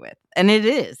agree with. And it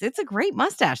is. It's a great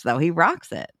mustache though. He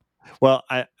rocks it. Well,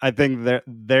 I think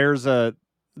there's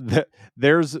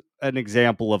an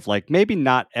example of like maybe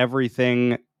not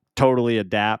everything totally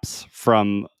adapts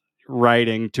from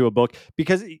writing to a book,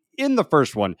 because in the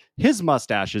first one his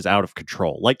mustache is out of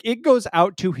control, like it goes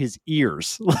out to his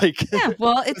ears. Like Yeah,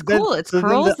 well, it's then cool. It's so then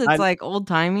curls. It's like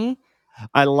old-timey.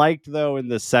 I liked though in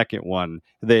the second one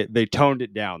they toned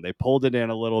it down. They pulled it in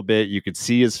a little bit. You could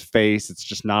see his face. It's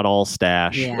just not all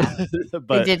stash. Yeah. They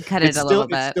But did cut it a little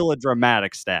it's bit. still a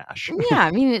dramatic stash. Yeah,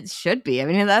 I mean, it should be. I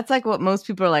mean, that's like what most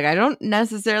people are like. I don't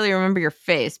necessarily remember your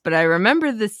face, but I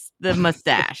remember the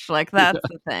mustache. Like that's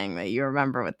the thing that you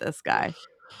remember with this guy.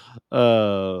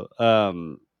 Uh,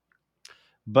 um,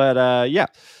 yeah.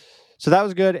 So that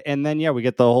was good, and then yeah, we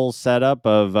get the whole setup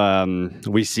of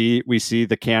we see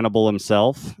the cannibal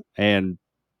himself, and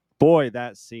boy,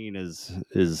 that scene is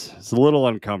a little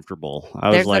uncomfortable. I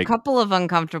was There's a like, couple of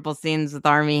uncomfortable scenes with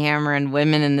Army Hammer and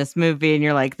women in this movie, and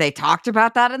you're like, they talked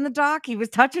about that in the doc. He was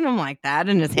touching him like that,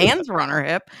 and his hands were on her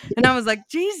hip. And I was like,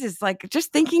 Jesus, like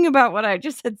just thinking about what I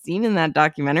just had seen in that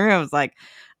documentary, I was like,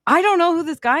 I don't know who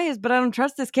this guy is, but I don't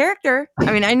trust this character.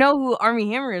 I mean, I know who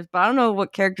Army Hammer is, but I don't know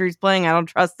what character he's playing. I don't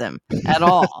trust him at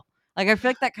all. Like, I feel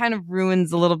like that kind of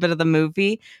ruins a little bit of the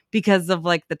movie because of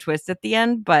like the twist at the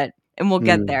end, and we'll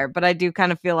get Mm. there. But I do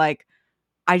kind of feel like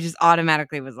I just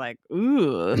automatically was like,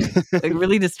 ooh, like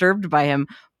really disturbed by him.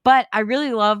 But I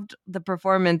really loved the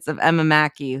performance of Emma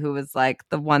Mackey, who was like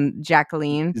the one,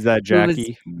 Jacqueline, is that who was,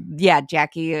 Jackie? yeah,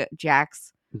 Jackie,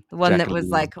 Jax, the one that was Jacqueline.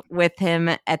 like with him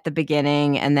at the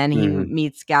beginning, and then he Mhm.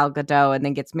 meets Gal Gadot and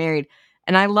then gets married.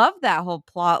 And I love that whole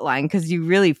plot line because you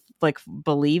really like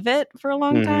believe it for a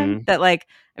long time. Mhm. That like,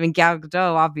 I mean, Gal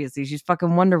Gadot, obviously, she's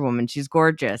fucking Wonder Woman. She's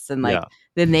gorgeous, and like Yeah.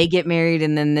 then they get married,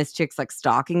 and then this chick's like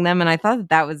stalking them. And I thought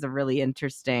that was a really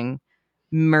interesting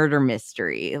murder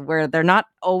mystery where they're not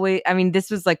always. I mean, this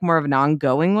was like more of an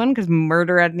ongoing one because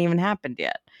murder hadn't even happened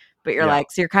yet. But you're Yeah.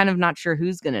 like, so you're kind of not sure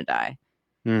who's gonna die.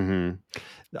 Mhm.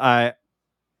 I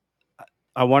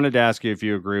wanted to ask you if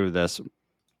you agree with this.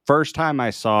 First time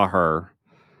I saw her,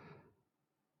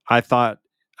 I thought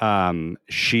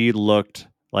she looked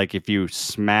like if you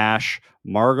smash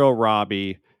Margot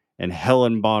Robbie and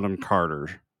Helen Bonham Carter,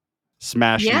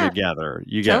 smash them Yeah, together,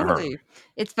 you get her. totally.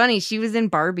 It's funny. She was in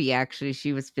Barbie, actually.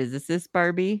 She was physicist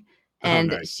Barbie. Oh, And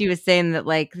nice. she was saying that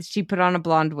like she put on a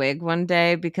blonde wig one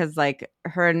day because like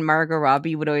her and Margot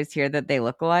Robbie would always hear that they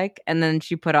look alike. And then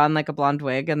she put on like a blonde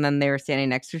wig and then they were standing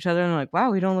next to each other and like,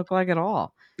 wow, we don't look alike at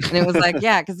all. And it was like,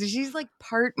 yeah, because she's like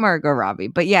part Margot Robbie.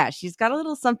 But yeah, she's got a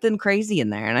little something crazy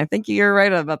in there. And I think you're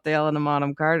right about the Ellen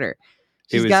Bonham Carter.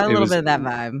 She's got a It little was bit of that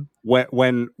vibe.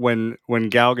 when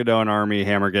Gal Gadot and Armie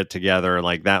Hammer get together,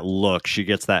 like that look, she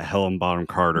gets that Helen Bonham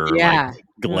Carter like Yeah.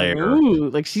 glare. Ooh,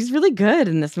 like she's really good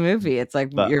in this movie. It's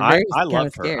like But you're very I kind of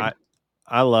loved her. scared.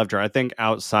 I loved her. I think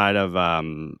outside of I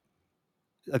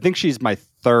think she's my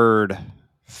third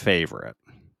favorite.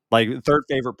 Like third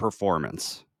favorite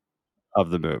performance of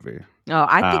the movie. Oh,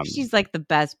 I think Um, she's like the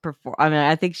best I mean,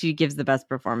 I think she gives the best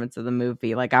performance of the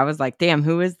movie. Like I was like, damn,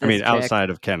 who is I this mean, chick? outside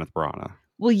of Kenneth Branagh.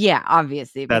 Well, yeah,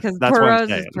 obviously, because That's what I'm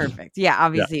Poirot's is saying. perfect. Yeah, Yeah.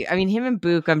 obviously. I mean, him and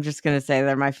Book, I'm just gonna say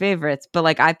they're my favorites. But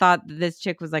like, I thought this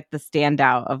chick was like the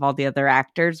standout of all the other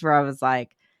actors. Where I was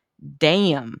like,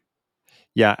 damn.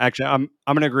 Yeah, actually, I'm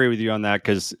gonna agree with you on that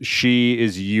because she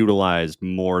is utilized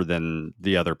more than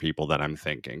the other people that I'm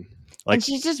thinking. Like, And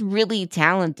she's just really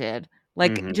talented.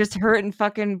 Like mhm. just her and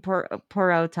fucking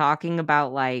Poirot talking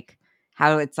about like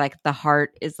how it's like the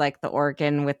heart is like the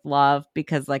organ with love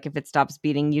because like if it stops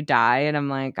beating you die. And I'm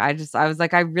like, I was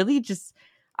like, I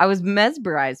was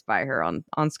mesmerized by her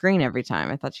on screen every time.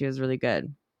 I thought she was really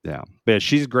good. Yeah, but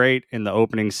she's great in the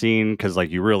opening scene because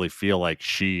like you really feel like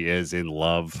she is in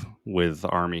love with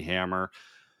Armie Hammer.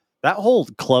 That whole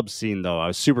club scene though, I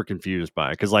was super confused by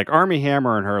because like Armie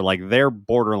Hammer and her, like they're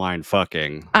borderline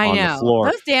fucking I on the know. floor.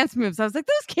 Those dance moves. I was like,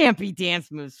 those can't be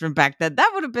dance moves from back then.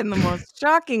 That would have been the most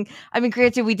shocking. I mean,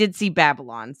 granted, we did see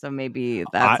Babylon, so maybe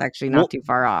that's actually well, not too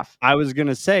far off. I was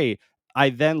gonna say, I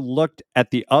then looked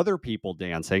at the other people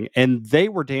dancing, and they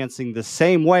were dancing the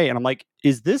same way, and I'm like,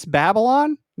 "Is this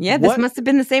Babylon? Yeah, this must have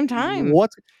been the same time. What?"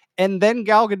 And then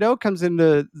Gal Gadot comes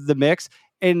into the mix,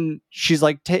 and she's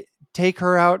like, "Take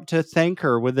her out to thank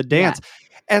her with a Yeah. dance,"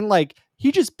 and like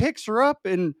he just picks her up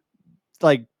and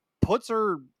like puts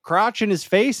her crotch in his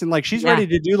face, and like she's Yeah. ready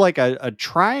to do like a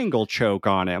triangle choke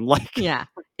on him, like. Yeah.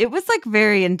 It was like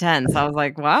very intense. I was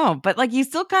like, wow. But like you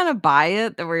still kind of buy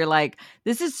it that where you're like,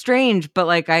 this is strange, but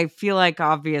like I feel like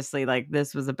obviously like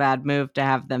this was a bad move to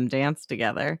have them dance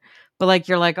together. But like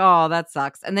you're like, oh, that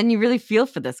sucks. And then you really feel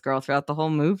for this girl throughout the whole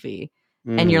movie.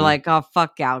 And you're Mhm. like, oh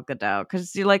fuck Gal Gadot.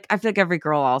 Cause you're like, I feel like every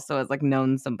girl also has like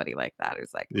known somebody like that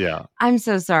who's like, Yeah. I'm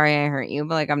so sorry I hurt you,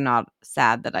 but like I'm not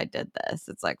sad that I did this.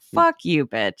 It's like, Mm. fuck you,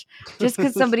 bitch. Just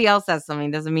because somebody else has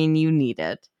something doesn't mean you need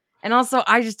it. And also,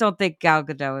 I just don't think Gal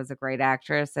Gadot is a great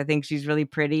actress. I think she's really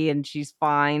pretty and she's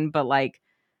fine, but like,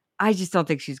 I just don't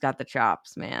think she's got the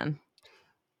chops, man.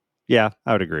 Yeah,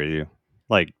 I would agree with you.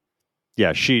 Like,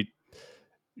 yeah, she's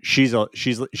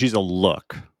a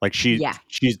look. Like Yeah,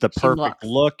 she's the she perfect looks.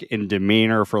 look and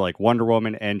demeanor for like Wonder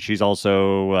Woman, and she's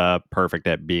also perfect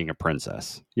at being a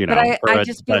princess, you But know, or I a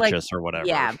just feel like, duchess or whatever.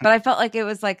 yeah, but I felt like it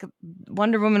was like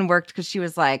Wonder Woman worked because she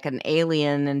was like an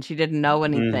alien and she didn't know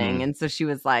anything. Mhm. And so she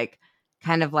was like,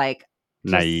 kind of like,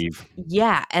 just, Naive.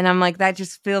 yeah. And I'm like, that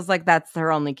just feels like that's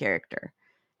her only character.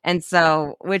 And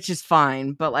so, which is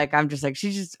fine, but like, I'm just like,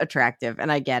 she's just attractive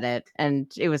and I get it.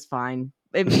 And it was fine.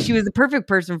 she was the perfect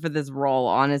person for this role,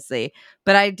 honestly.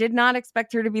 But I did not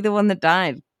expect her to be the one that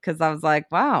died because I was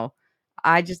like, wow.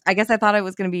 I guess I thought it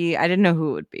was going to be. I didn't know who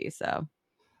it would be. So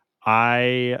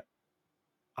I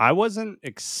wasn't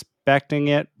expecting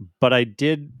it, but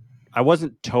I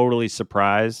wasn't totally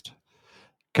surprised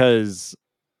because,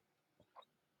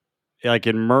 like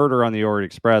in Murder on the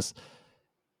Orient Express,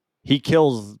 he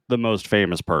kills the most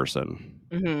famous person,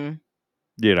 mhm.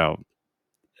 you know.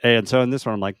 And so in this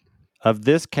one, I'm like, of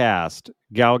this cast,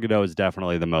 Gal Gadot is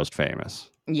definitely the most famous.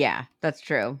 Yeah, that's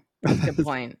true. That's a good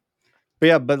point. But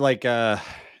yeah, but like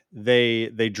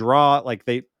they draw like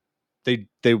they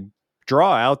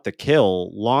draw out the kill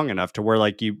long enough to where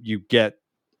like you get,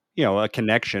 you know, a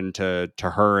connection to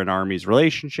her and Army's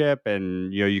relationship,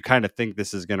 and you know you kind of think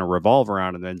this is going to revolve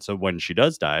around, and then so when she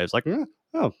does die, it's like,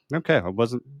 oh, okay, I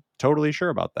wasn't totally sure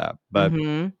about that, but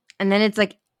Mhm. And then it's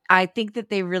like I think that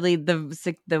they really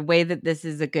the way that this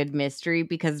is a good mystery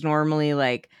because normally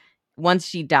like once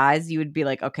she dies you would be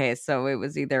like okay so it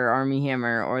was either Army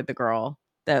Hammer or the girl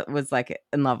that was like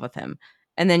in love with him.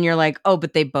 And then you're like oh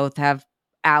but they both have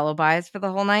alibis for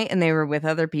the whole night and they were with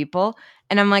other people.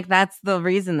 And I'm like that's the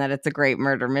reason that it's a great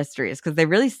murder mystery is because they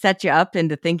really set you up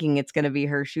into thinking it's going to be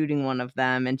her shooting one of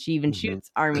them and she even Mhm.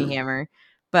 shoots Army Hammer.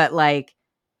 But like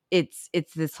it's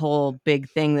this whole big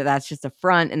thing that's just a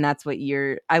front, and that's what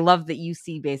I love that you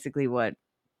see basically what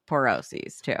Poirot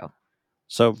sees too.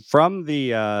 So from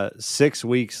the 6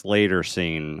 weeks later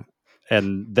scene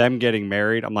and them getting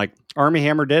married, I'm like, Army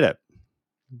Hammer did it.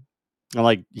 I'm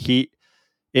like, he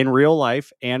in real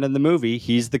life and in the movie,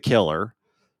 he's the killer.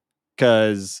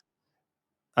 Because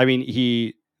I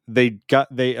mean, they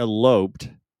eloped.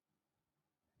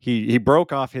 He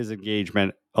broke off his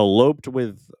engagement, eloped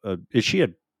with. Is she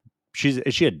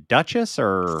a duchess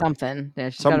or Something. Yeah,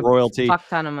 she's got some a royalty? fuck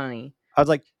ton of money. I was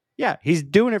like, yeah, he's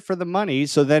doing it for the money.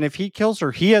 So then if he kills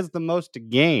her, he has the most to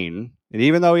gain. And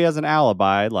even though he has an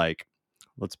alibi, like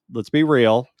let's be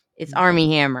real. It's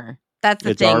Army Hammer. That's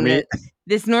the It's thing Army. that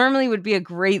this normally would be a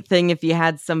great thing if you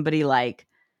had somebody like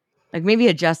maybe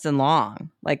a Justin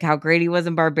Long, like how great he was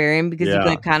in Barbarian, because you Yeah.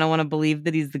 like kind of want to believe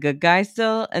that he's the good guy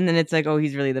still, and then it's like, oh,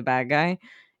 he's really the bad guy.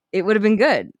 It would have been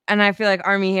good. And I feel like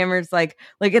Army Hammer's like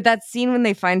at that scene when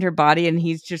they find her body and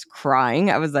he's just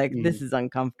crying, I was like, this Mhm. is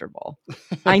uncomfortable.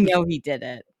 I know he did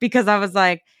it because I was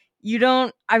like, you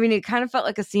don't I mean, it kind of felt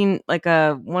like a scene, like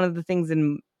a one of the things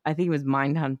in I think it was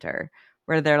Mindhunter,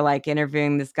 where they're like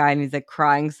interviewing this guy and he's like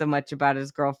crying so much about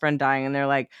his girlfriend dying, and they're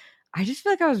like, I just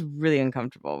feel like I was really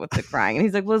uncomfortable with the crying. And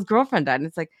he's like, well, his girlfriend died. And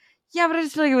it's like, yeah, but I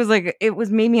just feel like it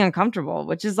was made me uncomfortable,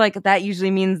 which is like that usually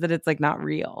means that it's like not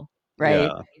real, right?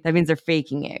 Yeah. That means they're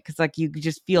faking it because like you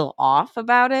just feel off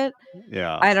about it.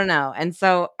 Yeah. I don't know. And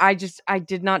so I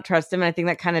did not trust him. And I think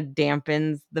that kind of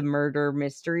dampens the murder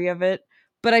mystery of it.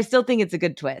 But I still think it's a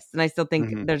good twist. And I still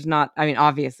think Mhm. there's not, I mean,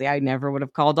 obviously I never would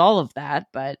have called all of that,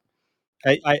 but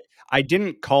I, I I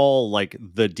didn't call like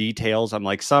the details. I'm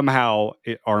like somehow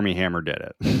Army Hammer did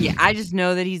yeah, it. I just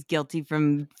know that he's guilty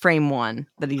from frame one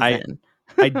that he's I in.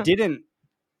 I didn't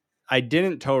I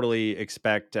didn't totally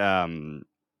expect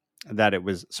that it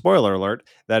was, spoiler alert,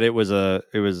 that it was a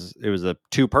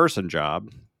two-person job.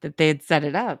 That they had set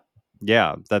it up.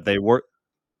 Yeah, that they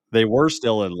were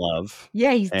still in love,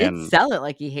 Yeah, he did and sell it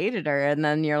like he hated her. And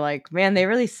then you're like, man, they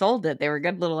really sold it. They were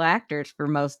good little actors for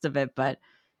most of it, but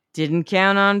didn't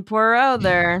count on Poirot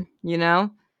there, you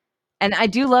know? And I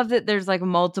do love that there's like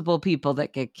multiple people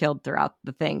that get killed throughout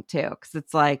the thing too. Cause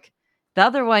it's like the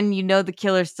other one, you know, the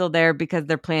killer's still there because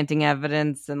they're planting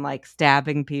evidence and like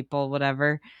stabbing people,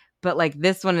 whatever. But like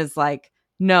this one is like,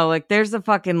 no, like there's a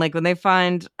fucking like when they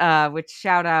find which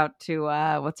shout out to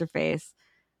what's her face?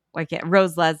 Why can't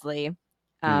Rose Leslie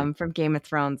Hmm. from Game of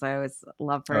Thrones. I always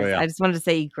love Oh her. yeah. I just wanted to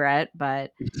say egret,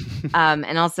 but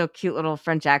and also cute little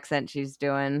French accent she's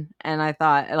doing. And I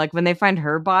thought like when they find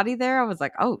her body there, I was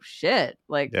like, "Oh shit.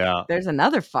 Like Yeah. there's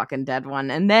another fucking dead one."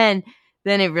 And then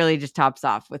it really just tops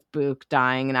off with Book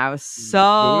dying and I was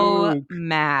so Boo.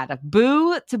 mad.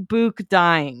 Boo to Book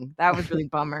dying. That was really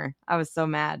bummer. I was so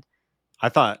mad. I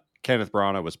thought Kenneth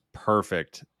Branagh was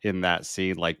perfect in that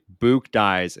scene. Like Book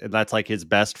dies, and that's like his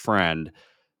best friend,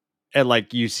 and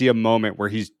like you see a moment where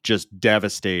he's just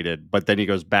devastated, but then he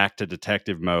goes back to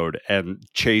detective mode and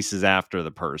chases after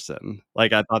the person.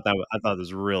 Like I thought this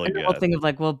was really And the whole good. thing of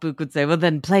like, well, Book would say, well,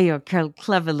 then play your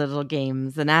clever little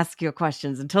games and ask your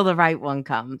questions until the right one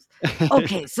comes.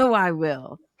 Okay, so I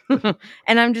will.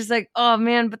 And I'm just like, oh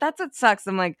man, but that's what sucks.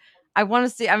 I'm like, I want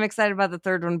to see, I'm excited about the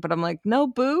third one, but I'm like, no,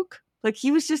 Book. Like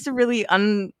he was just a really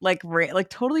like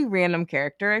totally random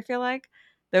character, I feel like.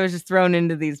 that was just thrown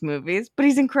into these movies, but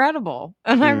he's incredible.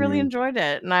 And I really Mhm. enjoyed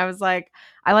it. And I was like,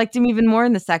 I liked him even more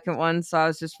in the second one. So I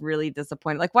was just really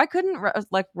disappointed. Like, why couldn't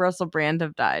like Russell Brand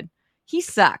have died? He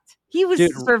sucked. He was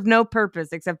Dude, served no purpose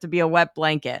except to be a wet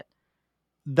blanket.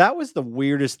 that was the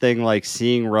weirdest thing, like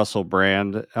seeing Russell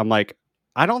Brand. I'm like,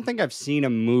 I don't think I've seen a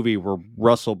movie where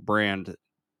Russell Brand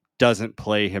doesn't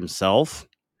play himself.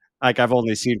 Like, I've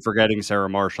only seen Forgetting Sarah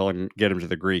Marshall and Get Him to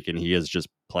the Greek, and he is just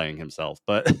playing himself.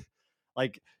 But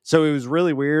like, so it was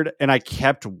really weird, and I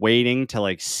kept waiting to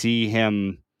like see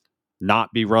him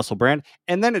not be Russell Brand,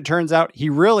 and then it turns out he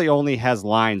really only has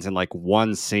lines in like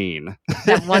one scene.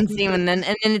 That one scene, and then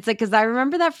it's like, because I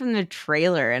remember that from the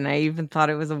trailer, and I even thought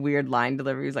it was a weird line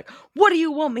delivery. He's like, "What do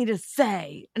you want me to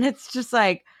say?" And it's just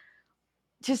like,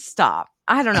 just stop.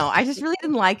 I don't know. I just really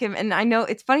didn't like him, and I know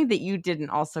it's funny that you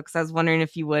didn't also, because I was wondering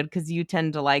if you would, because you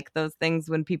tend to like those things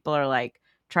when people are like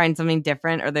trying something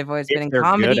different, or they've always been If in they're good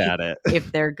comedy, at it.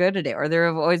 if they're good at it, or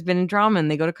they've always been in drama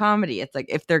and they go to comedy. It's like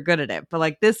if they're good at it, but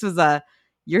like this was a,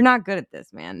 you're not good at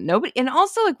this, man. Nobody, and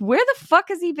also like where the fuck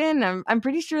has he been? I'm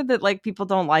pretty sure that like people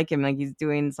don't like him. Like he's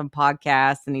doing some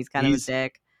podcasts and he's kind of a He's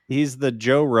dick. he's the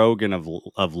Joe Rogan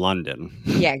of London.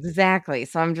 Yeah, exactly.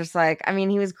 So I'm just like, I mean,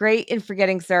 he was great in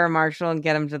Forgetting Sarah Marshall and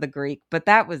Get Him to the Greek, but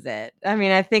that was it. I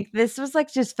mean, I think this was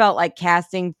like just felt like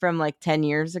casting from like 10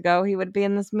 years ago he would be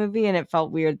in this movie, and it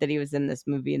felt weird that he was in this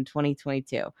movie in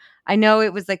 2022. I know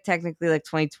it was like technically like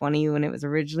 2020 when it was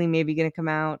originally maybe going to come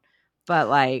out, but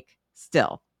like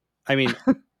still. I mean,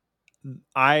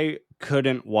 I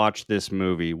couldn't watch this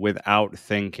movie without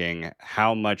thinking,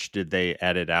 how much did they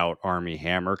edit out Army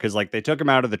Hammer? Because like they took him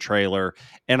out of the trailer,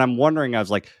 and I'm wondering, I was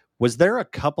like, was there a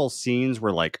couple scenes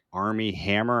where like Army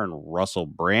Hammer and Russell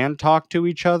Brand talk to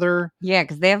each other? Yeah,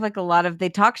 because they have like a lot of, they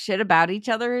talk shit about each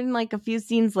other in like a few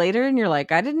scenes later, and you're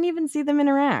like, I didn't even see them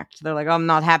interact. They're like, oh, I'm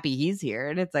not happy he's here.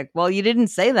 And it's like, well, you didn't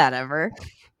say that ever.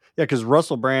 Yeah, because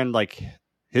Russell Brand, like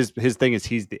his thing is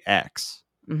he's the X,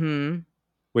 Hmm.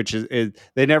 which is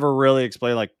they never really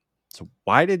explain like, so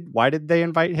why did they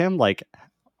invite him? Like,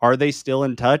 are they still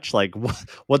in touch? Like,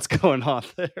 what's going on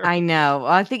there? I know. Well,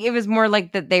 I think it was more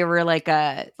like that they were like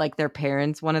their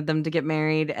parents wanted them to get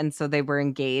married, and so they were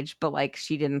engaged, but like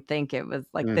she didn't think it was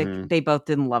like Hmm. they both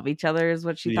didn't love each other is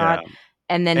what she Yeah, thought.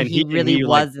 And then and he really he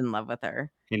like, was in love with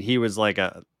her. and he was like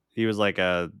a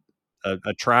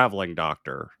traveling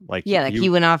doctor. Like Yeah, like he he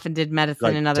went off and did medicine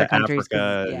like in other to countries because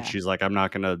Africa, and yeah, she's like, I'm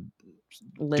not gonna do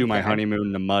live my there. honeymoon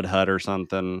in a mud hut or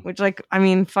something. Which like I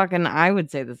mean, fucking I would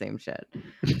say the same shit.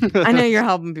 I know you're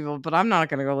helping people, but I'm not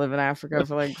gonna go live in Africa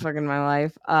for like fucking my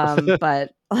life.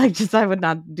 But like just I would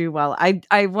not do well.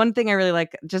 I one thing I really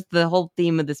like, just the whole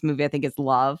theme of this movie, I think is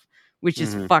love, which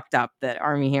is Mhm. fucked up that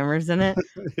Army Hammer's in it.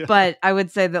 Yeah. But I would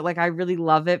say that like I really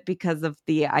love it because of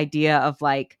the idea of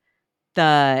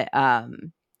the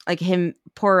like him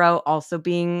Poirot also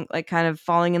being like kind of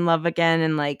falling in love again,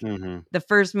 and like Mhm. the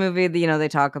first movie, you know, they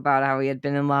talk about how he had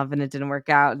been in love and it didn't work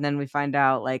out, and then we find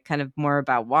out like kind of more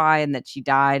about why and that she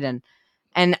died. And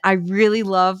I really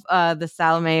love the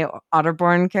Salome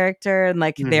Otterborn character and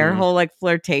like their Mhm. whole like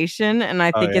flirtation, and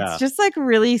I Oh think it's yeah. just like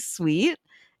really sweet,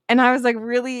 and I was like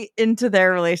really into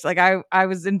their relation. Like I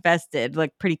was invested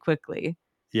like pretty quickly.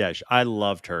 Yeah, I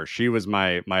loved her. She was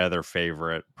my other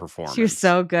favorite She was performance.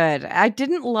 so good. I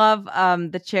didn't love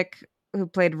the chick who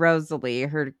played Rosalie,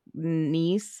 her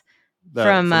niece The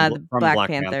from the from Black Black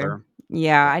Panther. Panther.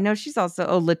 Yeah, I know she's also,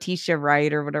 oh, Letitia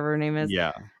Wright or whatever her name is.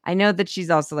 Yeah. I know that she's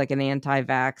also like an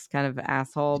anti-vax kind of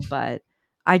asshole, but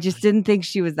I just didn't think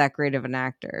she was that great of an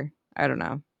actor. I don't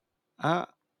know. Uh,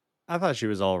 I thought she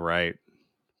was all right,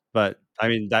 but I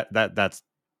mean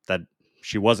that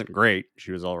she wasn't great.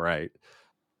 She was all right.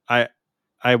 I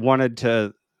I wanted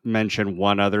to mention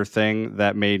one other thing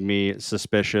that made me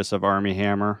suspicious of Army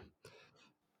Hammer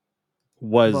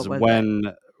What was was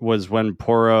it? when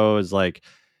Poirot is like,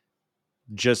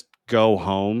 just go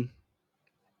home,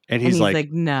 and And he's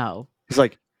like, no. he's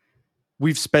like,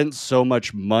 we've spent so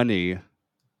much money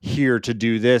here to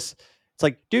do this. It's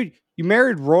like, dude, you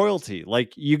married royalty.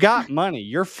 Like, you got money.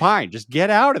 You're fine. Just get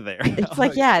out of there. It's like,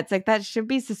 Like, yeah, it's like that should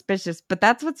be suspicious. But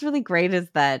that's what's really great is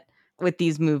that with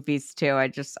these movies too,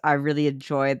 I really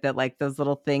enjoyed that like those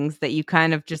little things that you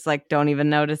kind of just like don't even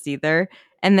notice either.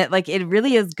 And that like it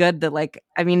really is good that like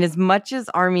I mean, as much as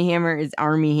Army Hammer is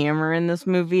Army Hammer in this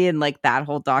movie, and like that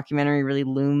whole documentary really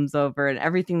looms over, and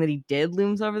everything that he did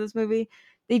looms over this movie,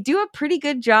 they do a pretty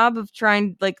good job of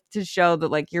trying like to show that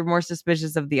like you're more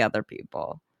suspicious of the other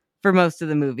people for most of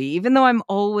the movie, even though I'm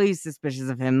always suspicious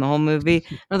of him the whole movie.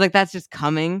 I was like, that's just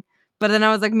coming. But then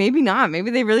I was like, maybe not. Maybe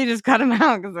they really just cut him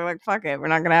out because they're like, fuck it, we're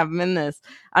not gonna have him in this.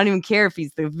 I don't even care if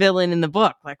he's the villain in the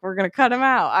book. Like, we're gonna cut him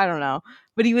out. I don't know.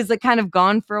 But he was like kind of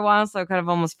gone for a while, so I kind of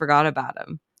almost forgot about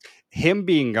him. Him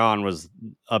being gone was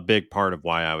a big part of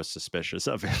why I was suspicious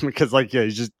of him because, like, yeah,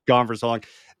 he's just gone for so long.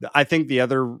 I think the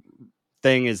other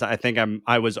thing is,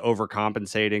 I was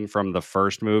overcompensating from the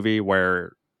first movie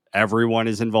where everyone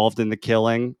is involved in the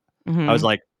killing. I was Mhm.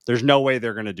 like, there's no way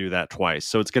they're going to do that twice,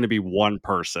 so it's going to be one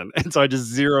person, and so I just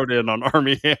zeroed in on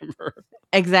Army Hammer.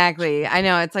 Exactly. I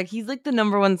know. It's like he's like the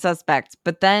number one suspect,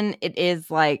 but then it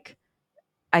is like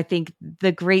I think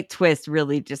the great twist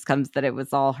really just comes that it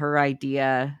was all her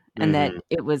idea and that Mhm.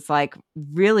 it was like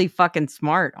really fucking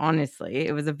smart, honestly.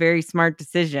 It was a very smart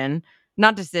decision.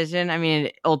 Not decision. I mean,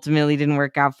 it ultimately didn't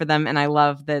work out for them. And I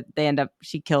love that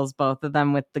she kills both of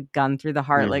them with the gun through the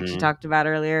heart, like she Mhm. talked about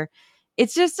earlier.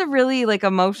 It's just a really like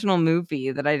emotional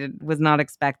movie that was not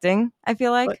expecting, I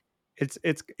feel But like.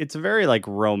 it's a very, like,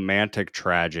 romantic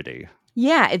tragedy.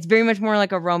 Yeah, it's very much more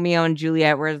like a Romeo and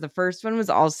Juliet, whereas the first one was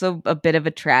also a bit of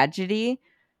a tragedy.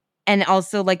 And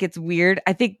also, like, it's weird.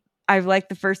 I think I like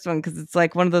the first one because it's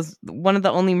like one of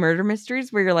the only murder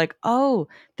mysteries where you're like, oh,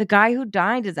 the guy who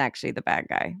died is actually the bad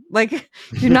guy. Like,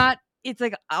 you're not. It's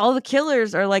like all the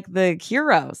killers are like the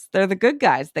heroes. They're the good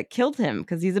guys that killed him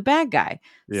because he's a bad guy.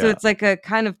 So Yeah. it's like a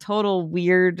kind of total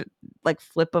weird, like,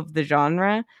 flip of the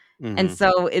genre. And Mhm.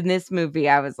 so in this movie,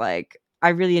 I was like, I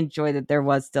really enjoyed that there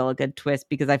was still a good twist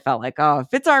because I felt like, oh,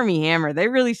 if it's Army Hammer, they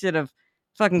really should have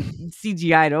fucking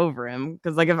CGI'd over him.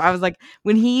 Because like if I was like,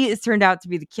 when he is turned out to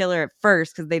be the killer at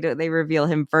first, because they reveal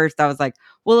him first, I was like,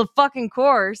 well, of fucking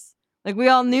course. Like we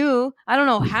all knew. I don't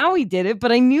know how he did it,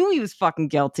 but I knew he was fucking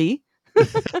guilty.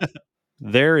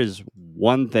 There is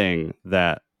one thing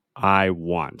that I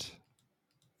want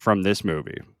from this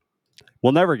movie.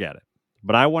 We'll never get it,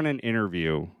 but I want an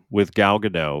interview with Gal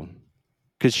Gadot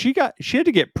because she had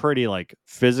to get pretty, like,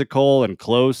 physical and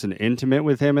close and intimate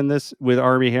with him in this with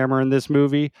Army Hammer in this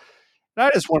movie. And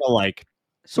I just want to, like,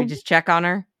 Should we so just check on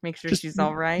her, make sure just she's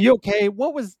all right? you okay?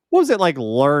 What was it like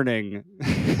learning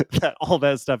that all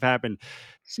that stuff happened?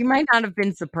 She might not have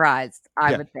been surprised,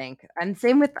 I Yeah. would think. And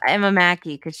same with Emma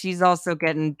Mackey, because she's also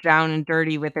getting down and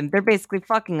dirty with him. They're basically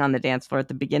fucking on the dance floor at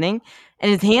the beginning,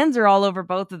 and his hands are all over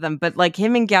both of them. But like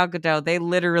him and Gal Gadot, they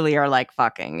literally are like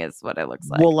fucking, is what it looks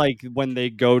Well, like. like when they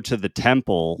go to the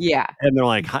temple Yeah, and they're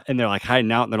like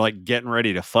hiding out and they're like getting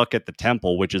ready to fuck at the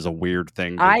temple, which is a weird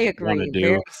thing to I want to agree.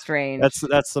 Very do. strange.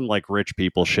 That's some, like, rich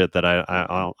people shit that I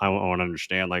don't wanna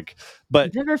understand, like, but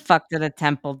You've never fucked at a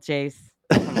temple, Jace.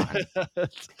 Come on.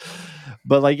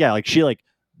 but, like, yeah, like, she, like,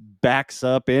 backs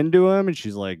up into him, and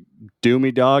she's like, "Do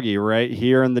me doggy right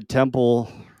here in the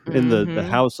temple, in the Mm-hmm.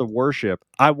 house of worship."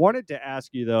 I wanted to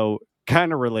ask you, though,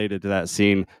 kinda related to that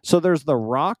scene, so there's the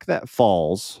rock that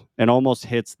falls and almost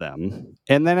hits them,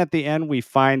 and then at the end, we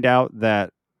find out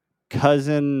that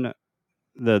cousin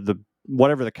the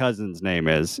whatever the cousin's name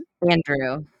is,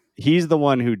 Andrew. he's the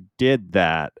one who did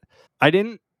that. I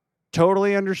didn't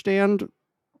totally understand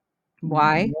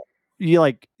Why? he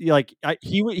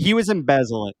was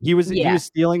embezzling. He Yeah. was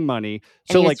stealing money.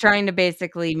 And So, he was like, trying to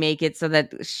basically make it so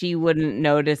that she wouldn't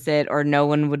notice it or no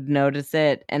one would notice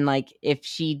it, and, like, if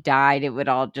she died, it would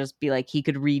all just be, like, he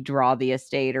could redraw the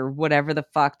estate or whatever the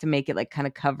fuck to make it, like,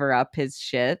 kinda cover up his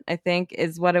shit, I think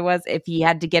is what it was. If he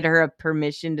had to get her a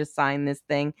permission to sign this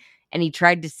thing, and he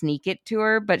tried to sneak it to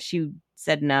her, but she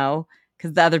said no,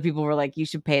 because the other people were like, "You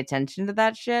should pay attention to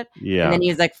that shit," and yeah. then he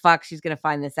was like, "Fuck, she's gonna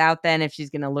find this out then if she's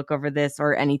gonna look over this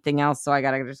or anything else, so I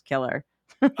gotta just kill her."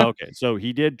 Okay, so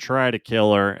he did try to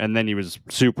kill her, and then he was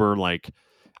super, like,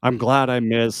 "I'm glad I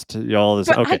missed all this."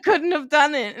 But I Okay. couldn't have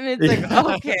done it, and it's like,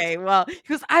 "Okay, well," he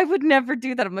goes, "I would never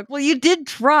do that." I'm like, "Well, you did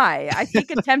try." I think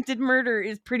attempted murder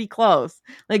is pretty close.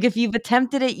 Like, if you've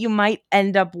attempted it, you might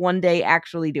end up one day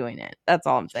actually doing it. That's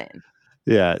all I'm saying.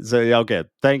 Yeah, so, yeah, okay,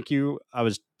 thank you. I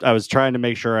was trying to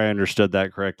make sure I understood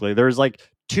that correctly. There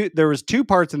was 2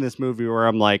 parts in this movie where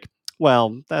I'm like,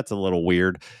 "Well, that's a little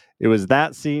weird." It was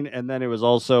that scene, and then it was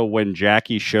also when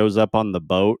Jackie shows up on the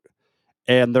boat,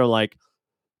 and they're like,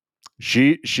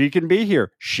 she can be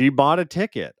here. She bought a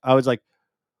ticket." I was like,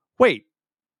 "Wait,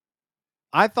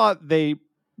 I thought they,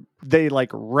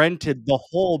 like, rented the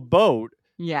whole boat."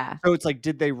 Yeah. So it's like,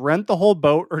 did they rent the whole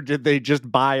boat or did they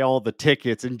just buy all the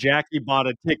tickets and Jackie bought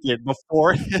a ticket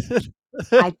before?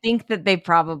 I think that they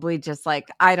probably just, like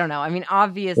I don't know. I mean, They're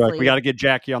like, "We obviously gotta get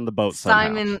Jackie on the boat somehow."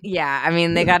 Simon yeah, I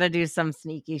mean, they gotta do some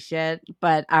sneaky shit,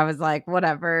 but I was like,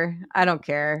 "Whatever, I don't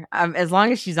care." As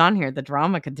long as she's on here, the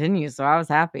drama continues, so I was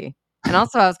happy. And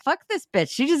also, I was, "Fuck this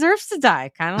bitch, she deserves to die,"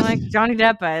 kinda like Johnny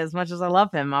Depp, as much as I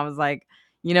love him, I was like,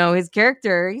 You know, his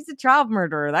character, he's a child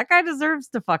murderer. That guy deserves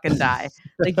to fucking die.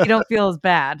 Like, you don't feel as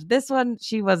bad. This one,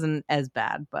 she wasn't as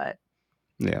bad, but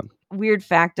Yeah. weird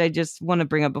fact I just want to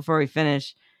bring up before we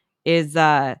finish is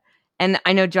and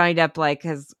I know Johnny Depp like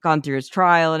has gone through his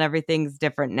trial and everything's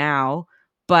different now,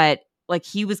 but like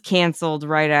he was canceled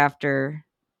right after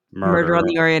Murder on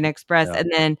the Orient Express. Yeah.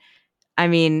 And then I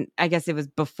mean, I guess it was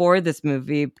before this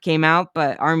movie came out,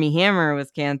 but Army Hammer was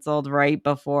canceled right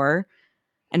before,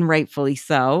 and rightfully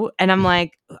so. And I'm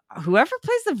like, whoever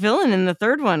plays the villain in the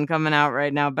third one coming out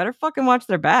right now better fucking watch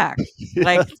their back.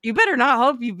 Like, you better not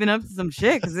hope you've been up to some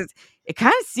shit, because it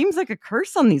kind of seems like a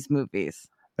curse on these movies.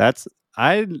 That's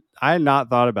I had not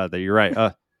thought about that. You're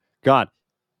right. God,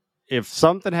 if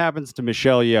something happens to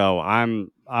Michelle Yeoh,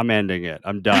 I'm ending it.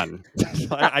 I'm done.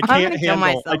 I I'm can't gonna kill handle.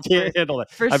 myself I can't handle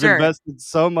it. for I've sure. invested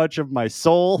so much of my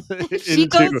soul If she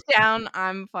into. goes down,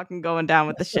 I'm fucking going down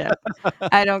with the ship.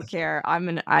 I don't care.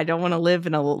 I don't want to live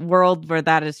in a world where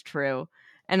that is true.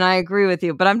 And I agree with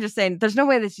you, but I'm just saying there's no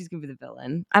way that she's gonna be the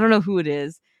villain. I don't know who it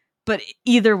is, but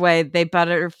either way, they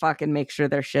better fucking make sure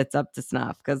their shit's up to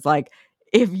snuff. Because like,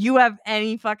 if you have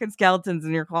any fucking skeletons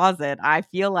in your closet, I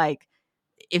feel like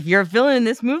if you're a villain in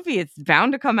this movie, it's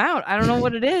bound to come out. I don't know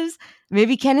what it is.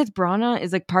 Maybe Kenneth Branagh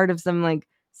is like part of some like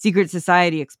secret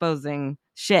society exposing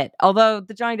shit. Although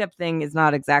the Johnny Depp thing is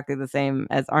not exactly the same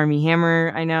as Army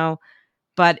Hammer, I know.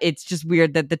 But it's just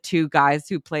weird that the two guys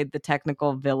who played the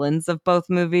technical villains of both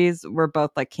movies were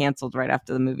both like canceled right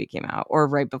after the movie came out or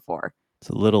right before. It's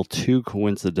a little too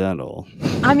coincidental.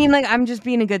 I mean, like, I'm just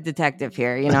being a good detective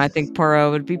here. You know, I think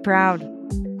Poirot would be proud.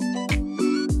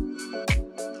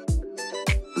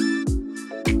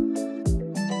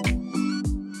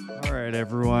 All right,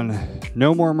 everyone.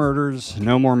 No more murders,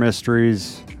 no more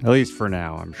mysteries, at least for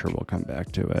now. I'm sure we'll come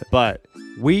back to it. But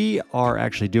we are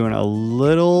actually doing a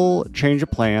little change of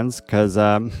plans because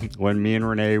when me and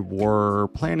Renee were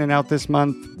planning out this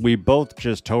month, we both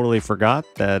just totally forgot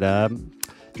that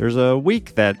there's a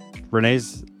week that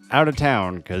Renee's out of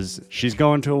town because she's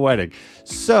going to a wedding.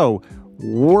 So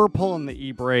we're pulling the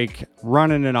e-brake,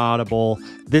 running an audible.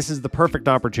 This is the perfect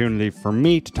opportunity for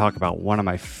me to talk about one of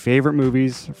my favorite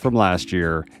movies from last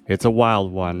year. It's a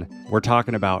wild one. We're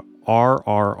talking about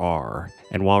RRR.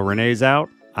 And while Renee's out,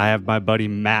 I have my buddy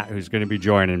Matt who's going to be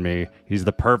joining me. He's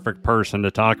the perfect person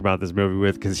to talk about this movie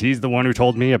with because he's the one who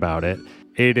told me about it.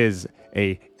 It is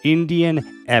a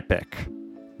Indian epic.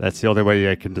 That's the only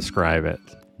way I can describe it.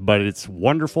 But it's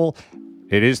wonderful.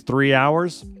 It is 3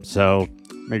 hours, so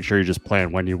make sure you just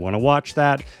plan when you want to watch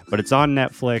that. But it's on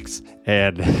Netflix,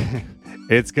 and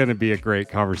it's going to be a great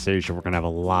conversation. We're going to have a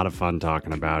lot of fun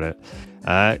talking about it.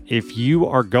 If you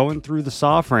are going through the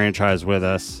Saw franchise with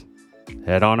us,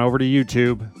 head on over to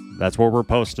YouTube. That's where we're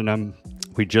posting them.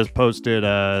 We just posted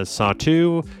Saw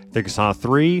 2, I think Saw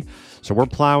 3. So we're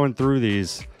plowing through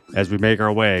these as we make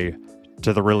our way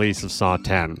to the release of Saw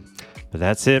 10. But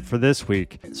that's it for this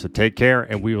week. So take care,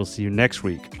 and we will see you next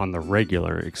week on the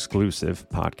regular exclusive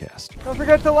podcast. Don't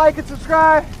forget to like and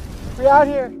subscribe. We're out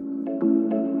here.